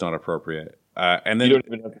 which is not appropriate. And then you don't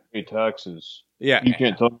even have to pay taxes. Yeah, You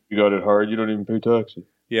can't tell me you got it hard. You don't even pay taxes.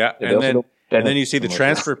 yeah, Yeah, they also don't and then you see the benefit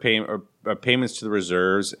transfer payments to the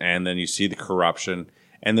reserves, and then you see the corruption,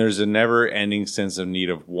 and there's a never-ending sense of need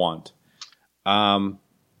of want.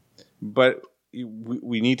 But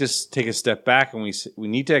we need to take a step back, and we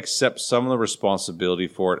need to accept some of the responsibility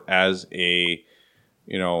for it as a,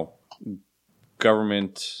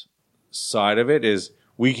 government side of it. Is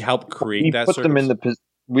we helped create that. Put them in the.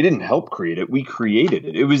 We didn't help create it. We created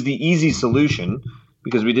it. It was the easy solution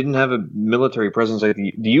because we didn't have a military presence like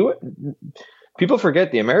the U. People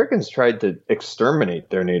forget the Americans tried to exterminate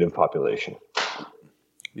their native population,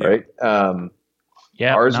 right? Ours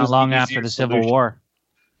not was long after the Civil War.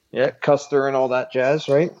 Yeah, Custer and all that jazz,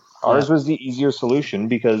 right? Ours was the easier solution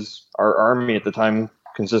because our army at the time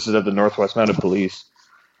consisted of the Northwest Mounted Police.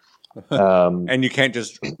 And you can't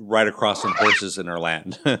just ride across on horses in our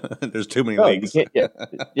land. There's too many leagues.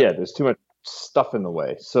 There's too much stuff in the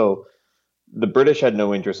way. So the British had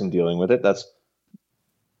no interest in dealing with it.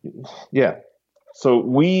 So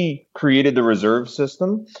we created the reserve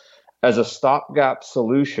system as a stopgap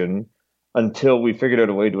solution until we figured out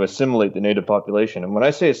a way to assimilate the native population. And when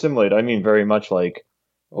I say assimilate, I mean very much like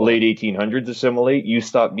late 1800s assimilate. You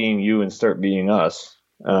stop being you and start being us.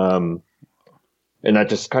 And that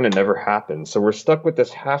just kind of never happened. So we're stuck with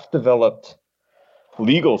this half-developed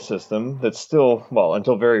legal system that's still, well,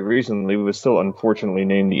 until very recently, was still unfortunately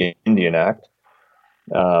named the Indian Act,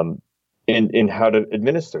 in how to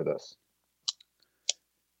administer this.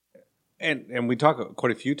 And we talk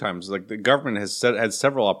quite a few times, like the government had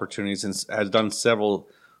several opportunities and has done several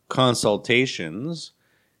consultations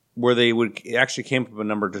where they actually came up with a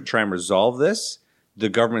number to try and resolve this. The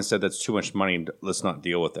government said that's too much money. Let's not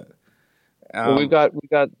deal with it. Well, we got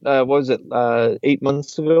what was it? 8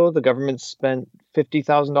 months ago, the government spent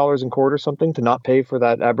 $50,000 in court or something to not pay for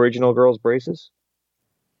that Aboriginal girl's braces,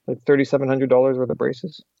 like $3,700 worth of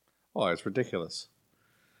braces. Oh, it's ridiculous.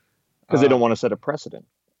 Because they don't want to set a precedent.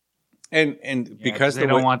 And because they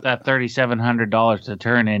don't want that $3,700 to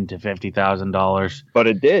turn into $50,000. But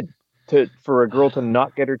it did for a girl to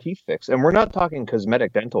not get her teeth fixed. And we're not talking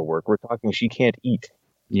cosmetic dental work. We're talking she can't eat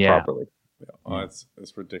properly. Yeah. Oh, it's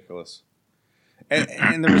ridiculous.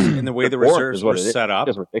 And the way the reserves were set up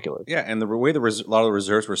is ridiculous. Yeah, and the way a lot of the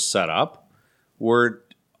reserves were set up were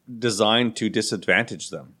designed to disadvantage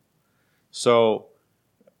them. So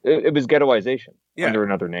it was ghettoization under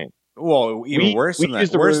another name. Well, even worse than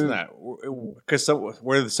that. Because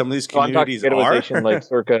where some of these communities are, like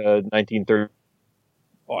circa 1930.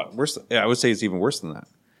 Worse. Yeah, I would say it's even worse than that.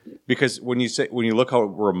 Because when you look how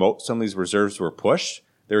remote some of these reserves were pushed,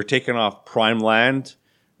 they were taking off prime land.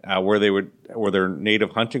 Where their native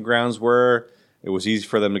hunting grounds were, it was easy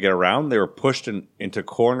for them to get around. They were pushed into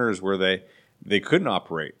corners where they couldn't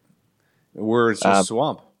operate, where it's just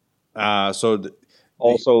swamp.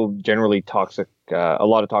 Also, generally toxic, a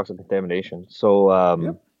lot of toxic contamination. So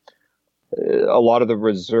a lot of the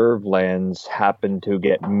reserve lands happen to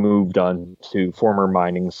get moved on to former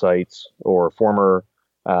mining sites or former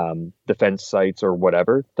defense sites or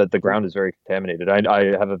whatever. That the ground is very contaminated.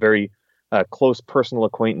 I have a very close personal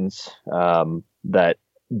acquaintance that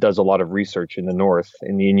does a lot of research in the north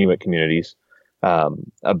in the Inuit communities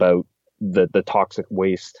about the toxic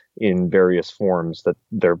waste in various forms that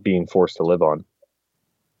they're being forced to live on.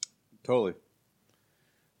 Totally.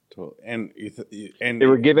 And they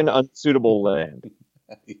were given unsuitable land.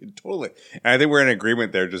 Totally. And I think we're in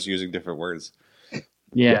agreement there, just using different words.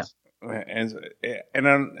 Yeah. And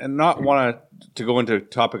not want to go into a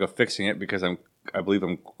topic of fixing it because I believe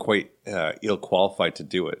I'm quite ill-qualified to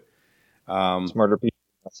do it. Smarter people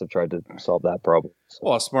must have tried to solve that problem. So.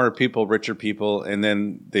 Well, smarter people, richer people, and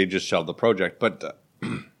then they just shelved the project. But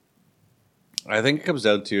I think it comes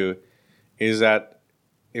down to is that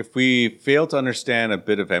if we fail to understand a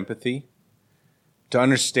bit of empathy, to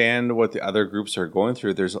understand what the other groups are going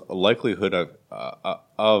through, there's a likelihood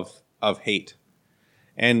of hate.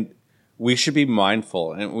 And we should be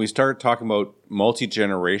mindful. And we start talking about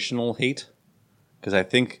multi-generational hate, because I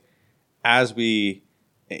think as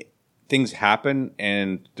things happen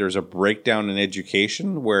and there's a breakdown in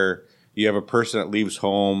education where you have a person that leaves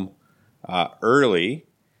home early,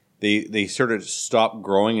 they sort of stop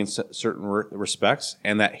growing in certain respects,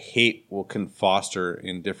 and that hate can foster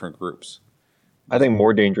in different groups. I think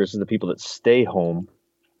more dangerous is the people that stay home,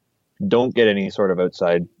 don't get any sort of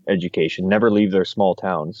outside education, never leave their small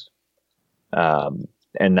towns.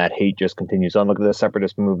 And that hate just continues on. Look at the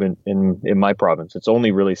separatist movement in my province. It's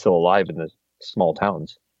only really still alive in the small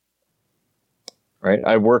towns. Right?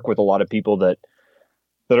 I work with a lot of people that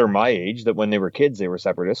that are my age that when they were kids they were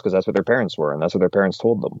separatists because that's what their parents were and that's what their parents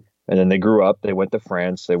told them. And then they grew up, they went to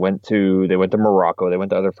France, they went to Morocco, they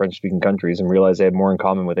went to other French speaking countries and realized they had more in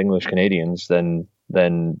common with English Canadians than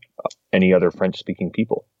any other French speaking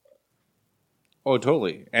people. Oh,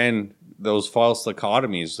 totally. And those false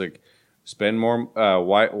dichotomies, like spend more.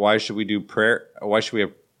 Why should we do prayer? Why should we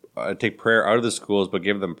have take prayer out of the schools but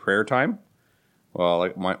give them prayer time? Well,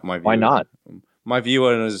 like my view, why not? My view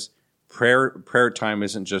on it is prayer time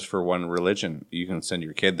isn't just for one religion. You can send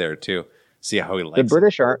your kid there too. See how he likes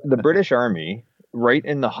the British Army, right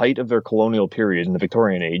in the height of their colonial period in the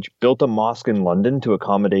Victorian age, built a mosque in London to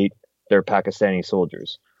accommodate their Pakistani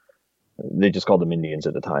soldiers. They just called them Indians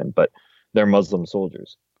at the time, but they're Muslim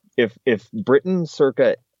soldiers. If Britain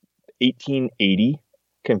circa 1880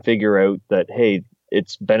 can figure out that, hey,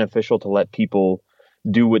 it's beneficial to let people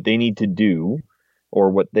do what they need to do or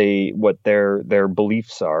what their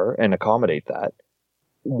beliefs are and accommodate that,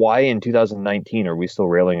 why in 2019 are we still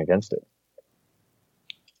railing against it?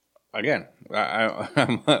 Again,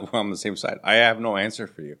 I'm on the same side. I have no answer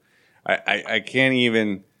for you. I can't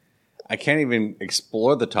even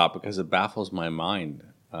explore the topic because it baffles my mind.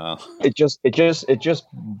 It just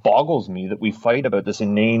boggles me that we fight about this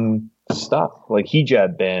inane stuff like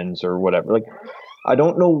hijab bans or whatever. Like, I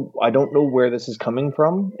don't know where this is coming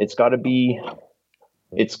from. It's got to be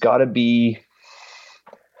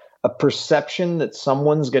a perception that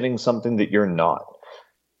someone's getting something that you're not.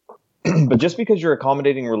 But just because you're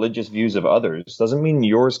accommodating religious views of others doesn't mean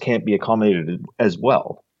yours can't be accommodated as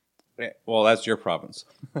well. Well, that's your province.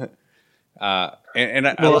 It's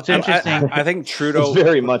interesting. I think Trudeau. It's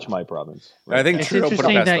very much my province. Right? I think it's Trudeau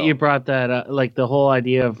interesting put it that you brought that up, like the whole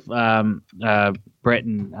idea of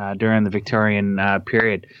Britain during the Victorian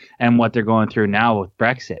period and what they're going through now with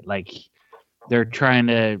Brexit. Like, they're trying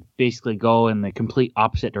to basically go in the complete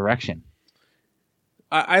opposite direction.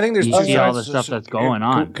 I think there's you see all the stuff that's going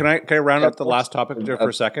on. Can I round up the last topic there for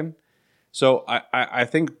a second? So I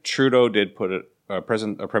think Trudeau did put it.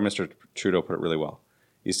 Prime Minister Trudeau put it really well.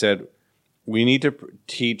 He said we need to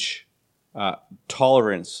teach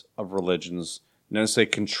tolerance of religions, not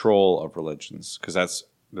necessarily control of religions, because that's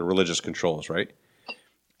the religious controls, right? Yes.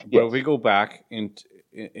 But if we go back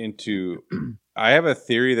into I have a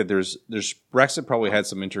theory that there's Brexit probably had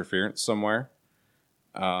some interference somewhere.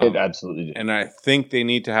 It absolutely did. And I think they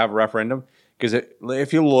need to have a referendum because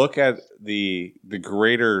if you look at the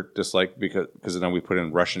greater dislike, because now we put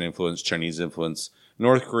in Russian influence, Chinese influence,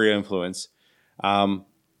 North Korea influence,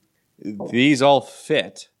 these all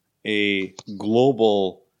fit a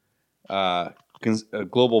global program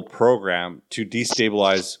to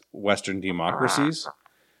destabilize Western democracies.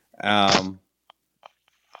 And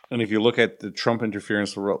if you look at the Trump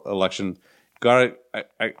interference election, I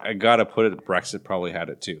gotta put it. Brexit probably had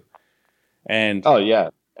it too, and oh yeah,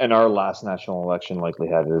 and our last national election likely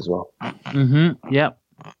had it as well. Mm-hmm. Yep.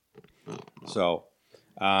 So,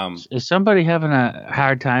 is somebody having a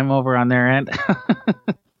hard time over on their end?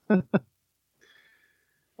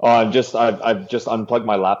 I've just unplugged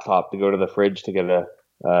my laptop to go to the fridge to get a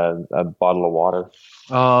bottle of water.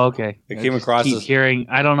 Oh, okay. It came across as hearing.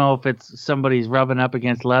 I don't know if it's somebody's rubbing up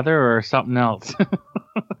against leather or something else.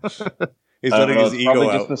 He's letting his ego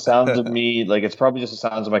out. Just the sounds of me, like it's probably just the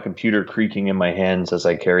sounds of my computer creaking in my hands as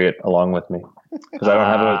I carry it along with me. Because I don't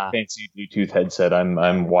have a fancy Bluetooth headset.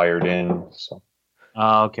 I'm wired in. So.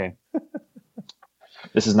 Oh, okay.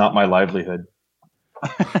 This is not my livelihood.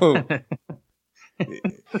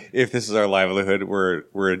 If this is our livelihood,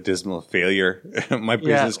 we're a dismal failure. My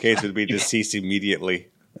business case would be to cease immediately.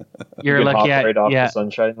 You're lucky. Right off the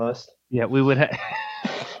sunshine list. Yeah, we would have.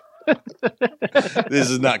 This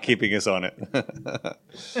is not keeping us on it.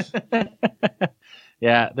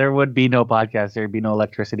 Yeah, there would be no podcast. There'd be no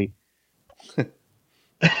electricity. You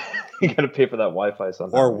got to pay for that Wi-Fi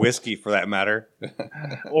somehow. Or whiskey, for that matter.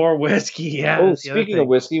 Or whiskey, yeah. Oh, speaking of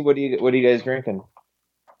whiskey, what are you guys drinking?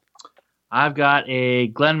 I've got a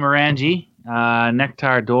Glenmorangie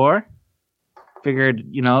Nectar d'Or. Figured,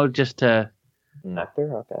 just to...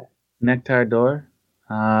 Nectar? Okay. Nectar d'Or.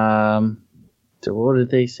 So what did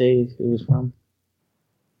they say it was from?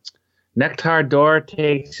 Nectar d'Or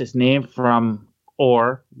takes its name from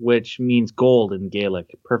or, which means gold in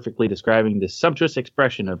Gaelic, perfectly describing the sumptuous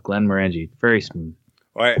expression of Glenmorangie. Very smooth.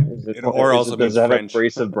 Or also means does it have French. A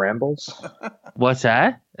brace of brambles? What's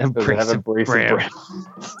that? Does it have a brace of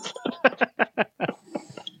brambles?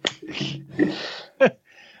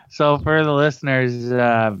 So for the listeners,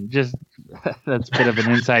 just that's a bit of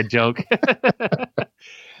an inside joke.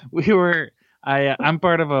 I'm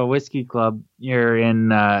part of a whiskey club here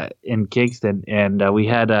in Kingston, and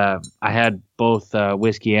I had both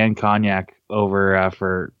whiskey and cognac over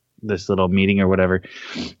for this little meeting or whatever,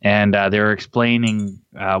 and they were explaining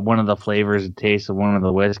one of the flavors and tastes of one of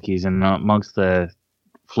the whiskeys, and amongst the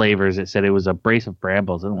flavors it said it was a brace of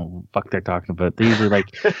brambles. I don't know what the fuck they're talking about. They usually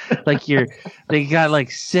they got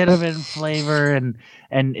like cinnamon flavor, and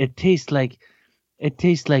it tastes like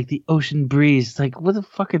the ocean breeze. Like, what the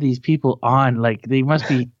fuck are these people on? Like, they must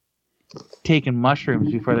be taking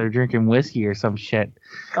mushrooms before they're drinking whiskey or some shit.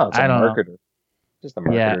 Oh, it's I don't know. Just a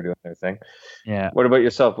marketer doing their thing. Yeah. What about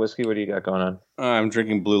yourself, whiskey? What do you got going on? I'm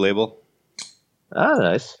drinking Blue Label. Ah,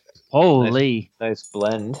 nice. Holy. Nice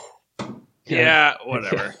blend. Yeah,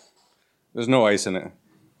 whatever. There's no ice in it.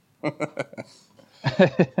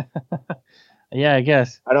 Yeah, I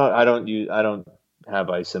guess. I don't have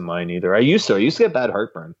ice in mine either. I used to get bad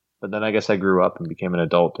heartburn, but then I guess I grew up and became an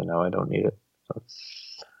adult, and now I don't need it. So.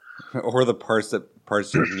 Or the parts that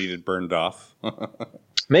needed burned off.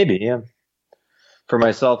 Maybe, yeah. For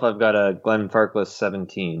myself, I've got a Glenfarclas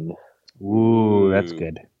 17. Ooh, that's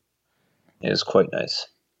good. It's quite nice.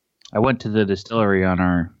 I went to the distillery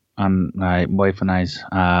on my wife and I's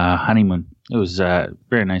honeymoon. It was a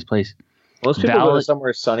very nice place. Most people go to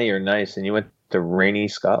somewhere sunny or nice, and you went to rainy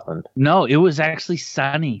Scotland. No, it was actually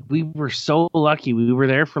sunny. We were so lucky. We were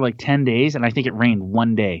there for like 10 days, and I think it rained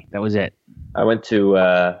one day. That was it. I went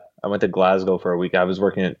to Glasgow for a week. I was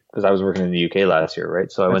working in the UK last year, right?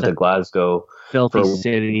 So I went to Glasgow filthy for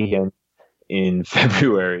city in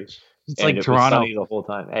February. It's like Toronto. Was sunny the whole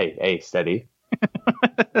time. Hey, steady.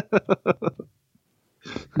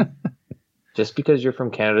 Just because you're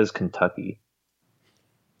from Canada's Kentucky.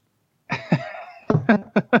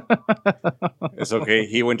 It's okay.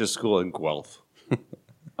 He went to school in Guelph.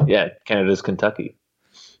 Yeah, Canada's Kentucky.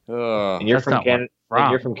 And you're from Canada.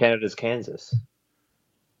 And you're from Canada's Kansas.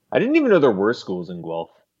 I didn't even know there were schools in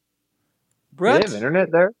Guelph. Brett? Do they have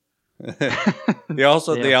internet there? They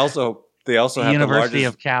also have the University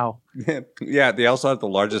of Cow. Yeah, they also have the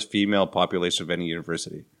largest female population of any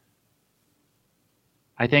university.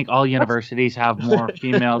 I think all universities have more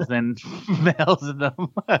females than males in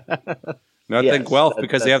them. Not than Guelph,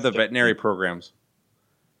 because they have the veterinary programs.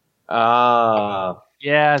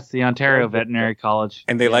 Yeah, it's the Ontario Veterinary College.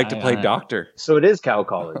 And they like to play doctor. So it is Cow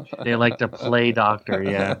College. They like to play doctor,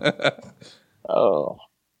 yeah. Oh.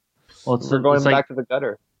 Well, we're going back to the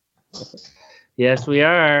gutter. Yes, we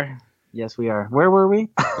are. Yes, we are. Where were we?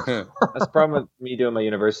 That's the problem with me doing my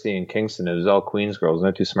university in Kingston. It was all Queens girls, and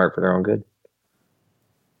they're too smart for their own good.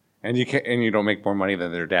 And you don't make more money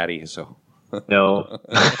than their daddy, so. No,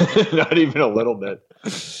 not even a little bit.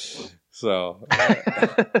 So.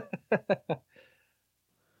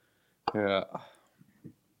 Yeah.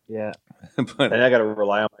 Yeah. But and I got to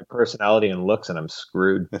rely on my personality and looks, and I'm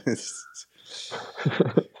screwed.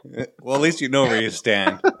 Well, at least you know where you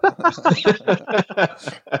stand.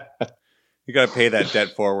 You got to pay that debt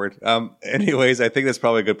forward. Anyways, I think that's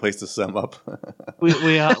probably a good place to sum up.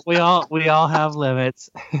 we all have limits.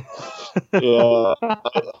 Yeah.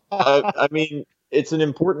 I mean, it's an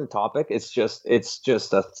important topic. It's just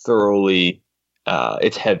a thoroughly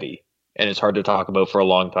it's heavy, and it's hard to talk about for a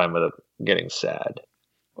long time without getting sad.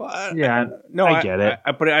 Well, I get it.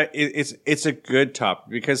 But it's a good topic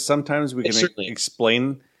because sometimes we can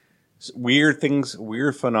explain weird things,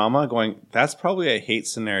 weird phenomena. Going, that's probably a hate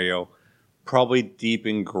scenario, probably deep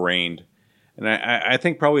ingrained. And I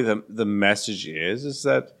think probably the message is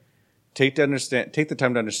that take the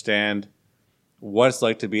time to understand what it's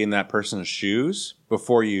like to be in that person's shoes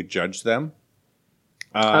before you judge them.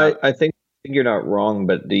 I think you're not wrong,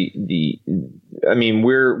 but I mean,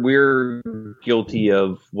 we're guilty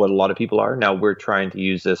of what a lot of people are. Now we're trying to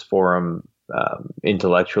use this forum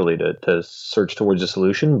intellectually to search towards a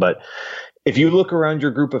solution. But if you look around your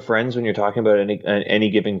group of friends when you're talking about any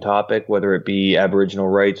given topic, whether it be Aboriginal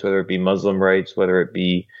rights, whether it be Muslim rights, whether it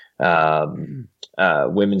be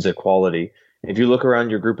women's equality, if you look around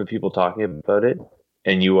your group of people talking about it,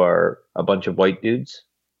 and you are a bunch of white dudes,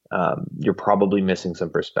 you're probably missing some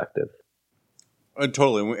perspective.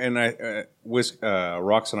 Totally, and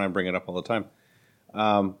Rox and I bring it up all the time.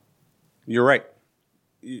 You're right.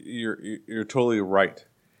 You're totally right.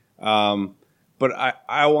 But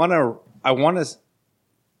I want to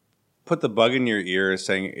put the bug in your ear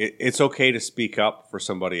saying it's okay to speak up for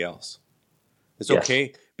somebody else. It's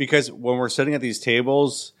okay because when we're sitting at these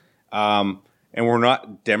tables and we're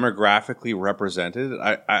not demographically represented,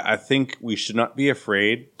 I think we should not be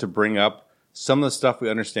afraid to bring up some of the stuff we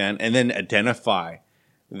understand and then identify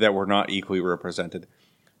that we're not equally represented.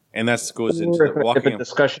 And that goes into Or the if walking.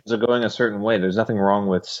 discussions are going a certain way, there's nothing wrong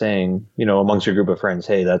with saying, amongst your group of friends,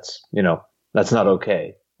 hey, that's not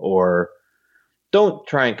okay. Or don't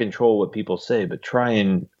try and control what people say, but try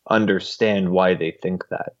and understand why they think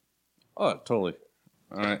that. Oh, totally.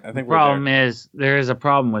 All right. I think Problem is, there is a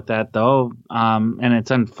problem with that, though, and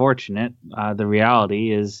it's unfortunate. The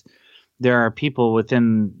reality is there are people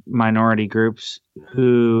within minority groups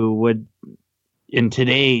who would, in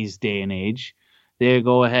today's day and age, they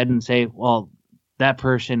go ahead and say, well, that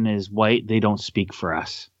person is white. They don't speak for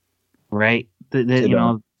us. Right? But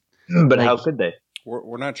how could they?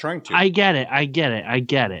 We're not trying to. I get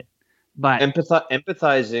it. But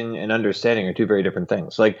empathizing and understanding are two very different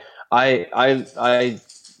things. Like I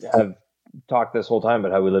have talked this whole time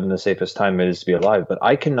about how we live in the safest time it is to be alive, but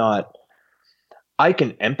I can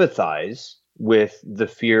empathize with the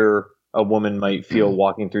fear a woman might feel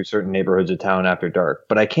walking through certain neighborhoods of town after dark,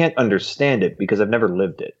 but I can't understand it because I've never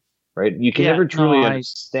lived it. Right? You can never truly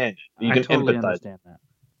understand it. You can totally empathize. Understand that.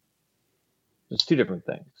 It's two different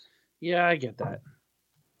things. Yeah, I get that.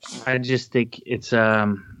 I just think it's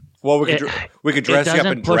well, we could dress you up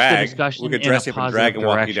in drag. We could dress you up in drag and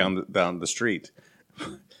walk you down the street.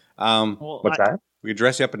 What's that? We could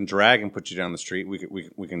dress you up in drag and put you down the street.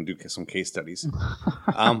 We can do some case studies.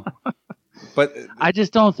 But I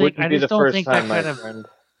just don't think. I just don't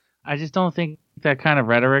think that kind of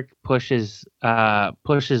rhetoric pushes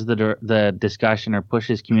the discussion or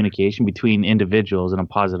pushes communication between individuals in a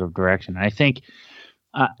positive direction. I think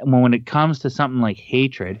when it comes to something like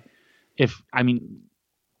hatred, it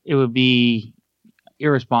would be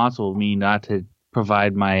irresponsible of me not to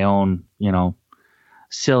provide my own,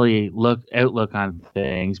 silly outlook on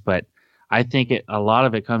things. But I think a lot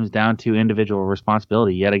of it comes down to individual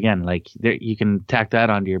responsibility. Yet again, you can tack that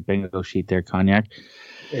onto your bingo sheet there, Cognac.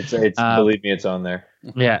 It's believe me, it's on there.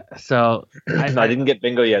 Yeah. So I didn't get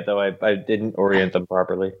bingo yet, though. I didn't orient them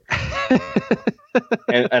properly.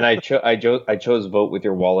 and I chose vote with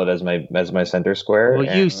your wallet as my center square.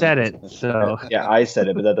 Well, you said it, so yeah, I said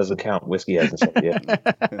it, but that doesn't count. Whiskey hasn't said it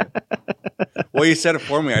yet. Well, you said it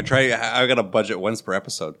for me. I got a budget once per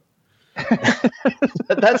episode.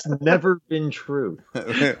 That's never been true.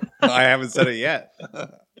 I haven't said it yet.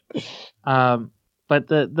 But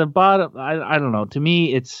the bottom, I don't know. To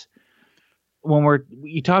me, it's when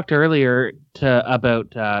you talked earlier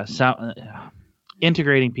about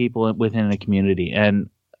integrating people within a community, and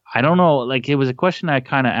I don't know. It was a question I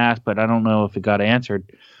kind of asked, but I don't know if it got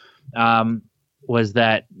answered. Was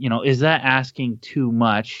that is that asking too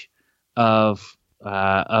much of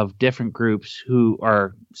different groups who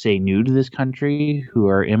are, say, new to this country, who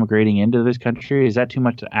are immigrating into this country? Is that too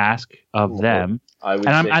much to ask of them?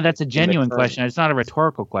 That's a genuine question. It's not a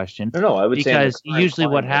rhetorical question. No, I would say because usually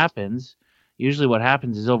what happens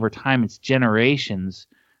is over time it's generations,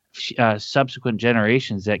 subsequent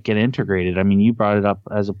generations that get integrated. I mean, you brought it up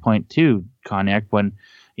as a point too, Cognac, when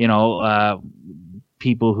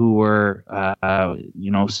people who were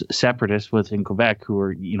separatists within Quebec, who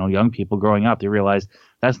were young people growing up, they realized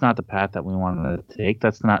that's not the path that we want to take.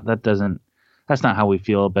 That's not how we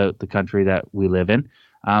feel about the country that we live in.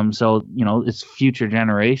 So it's future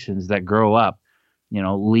generations that grow up,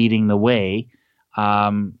 leading the way,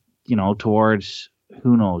 towards,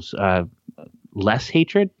 who knows, less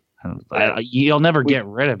hatred. You'll never get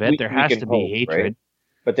rid of it. There has to be hatred. Right?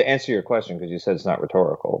 But to answer your question, because you said it's not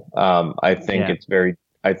rhetorical, I think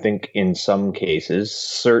I think in some cases,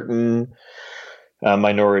 certain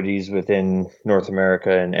minorities within North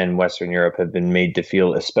America and Western Europe have been made to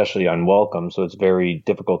feel especially unwelcome. So it's very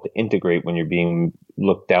difficult to integrate when you're being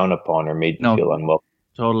looked down upon or made to feel unwelcome.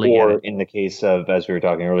 Totally. Or in the case of, as we were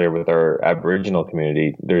talking earlier with our Aboriginal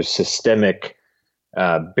community, there's systemic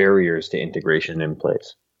barriers to integration in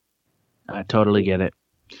place. I totally get it.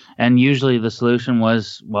 And usually the solution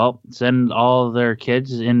was, send all of their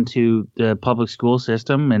kids into the public school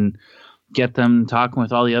system and get them talking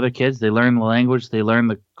with all the other kids. They learn the language, they learn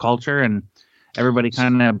the culture, and everybody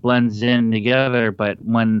kind of blends in together. But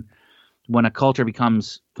when a culture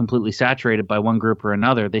becomes completely saturated by one group or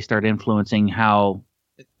another, they start influencing how.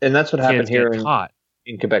 And that's what happened here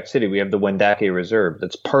in Quebec City. We have the Wendake Reserve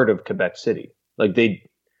that's part of Quebec City.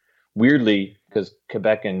 Weirdly, because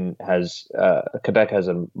Quebec has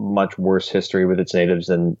a much worse history with its natives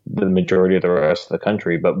than the majority of the rest of the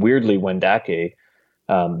country. But weirdly, Wendake,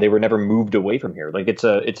 they were never moved away from here.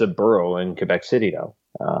 It's a borough in Quebec City now,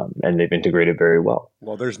 and they've integrated very well.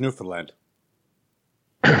 Well, there's Newfoundland,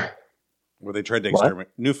 where they tried to exterminate.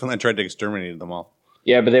 Newfoundland tried to exterminate them all.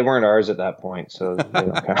 Yeah, but they weren't ours at that point, so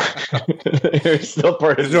they're still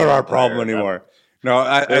part of. It's not our problem anymore. No,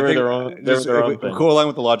 I think their own thing. Go along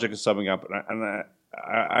with the logic of summing up, and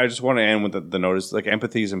I just want to end with the notice, like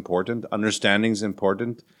empathy is important, understanding is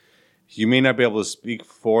important. You may not be able to speak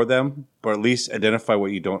for them, but at least identify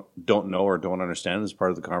what you don't know or don't understand as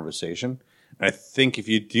part of the conversation. And I think if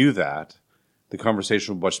you do that, the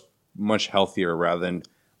conversation will be much healthier rather than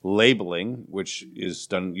labeling, which is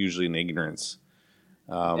done usually in ignorance.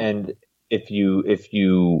 And if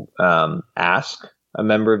you ask a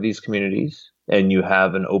member of these communities and you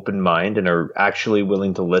have an open mind and are actually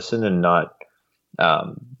willing to listen and not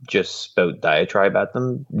just spout diatribe at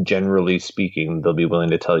them, generally speaking, they'll be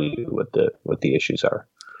willing to tell you what the issues are.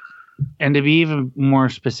 And to be even more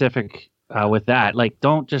specific with that, like,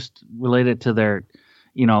 don't just relate it to their,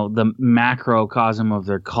 the macrocosm of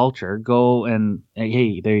their culture. Go and,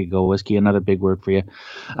 hey, there you go, whiskey, another big word for you.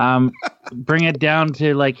 Bring it down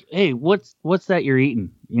to like, hey, what's that you're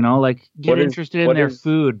eating? Like, get interested in their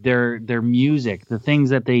food, their music, the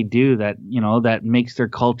things that they do that, that makes their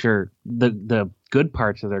culture, the good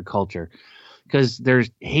parts of their culture. Because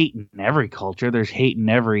there's hate in every culture. There's hate in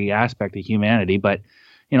every aspect of humanity. But,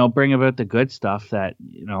 bring about the good stuff that,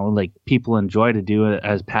 like people enjoy to do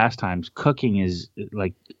as pastimes. Cooking is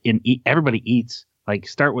like everybody eats. Like,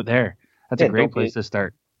 start with there. That's a great place to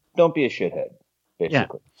start. Don't be a shithead.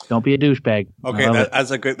 Basically. Yeah. Don't be a douchebag.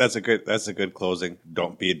 Okay, that's a good closing.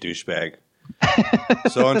 Don't be a douchebag.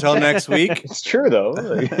 So until next week. It's true though.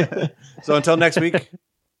 So until next week,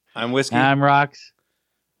 I'm Whiskey. I'm Rox.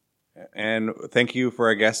 And thank you for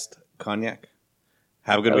our guest, Cognac.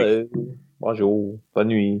 Have a good week. Bonjour. Bonne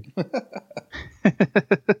nuit.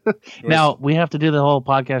 Now, we have to do the whole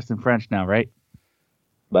podcast in French now, right?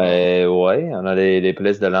 Ben ouais, on a des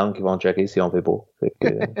polices de langue qui vont checker si on fait pas.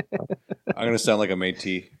 I'm going to sound like a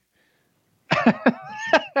Métis.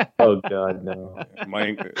 Oh God, no.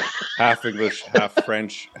 My half English, half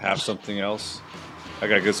French, half something else. I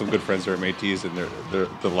got to get some good friends who are Métis, and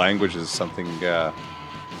the language is something...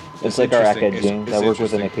 it's like our Acadian. I work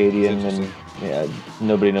with an Acadian, and yeah,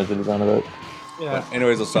 nobody knows what he's on about. Yeah. But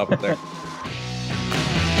anyways, I'll stop it there.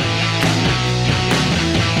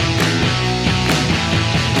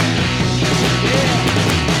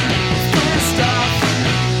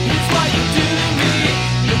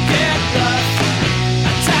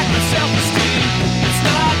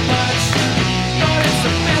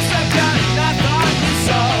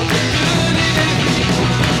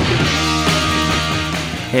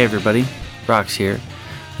 Hey everybody, Rox here.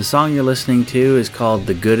 The song you're listening to is called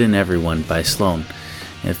The Good in Everyone by Sloan.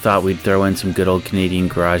 I thought we'd throw in some good old Canadian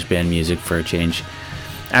garage band music for a change.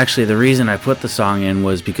 Actually, the reason I put the song in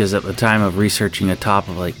was because at the time of researching a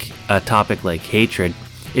topic like hatred,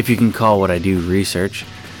 if you can call what I do research,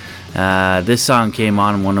 this song came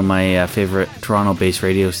on one of my favorite Toronto-based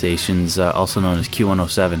radio stations, also known as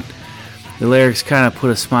Q107. The lyrics kind of put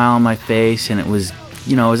a smile on my face, and it was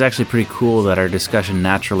actually pretty cool that our discussion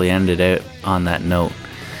naturally ended out on that note.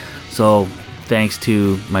 So, thanks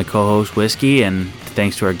to my co-host Whiskey, and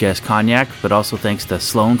thanks to our guest Cognac, but also thanks to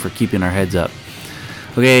Sloan for keeping our heads up.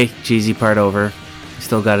 Okay, cheesy part over.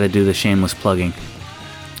 Still got to do the shameless plugging.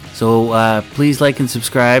 So, please like and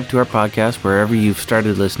subscribe to our podcast wherever you've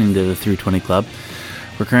started listening to the 320 Club.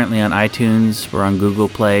 We're currently on iTunes, we're on Google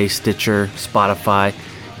Play, Stitcher, Spotify.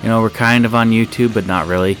 We're kind of on YouTube, but not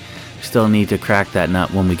really. Still need to crack that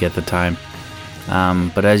nut when we get the time.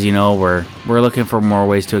 But as you know, we're looking for more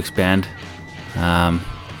ways to expand.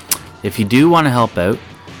 If you do want to help out,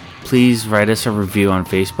 please write us a review on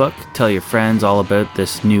Facebook. Tell your friends all about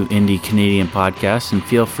this new indie Canadian podcast, and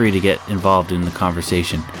feel free to get involved in the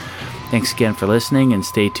conversation. Thanks again for listening, and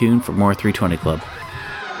stay tuned for more 320 Club.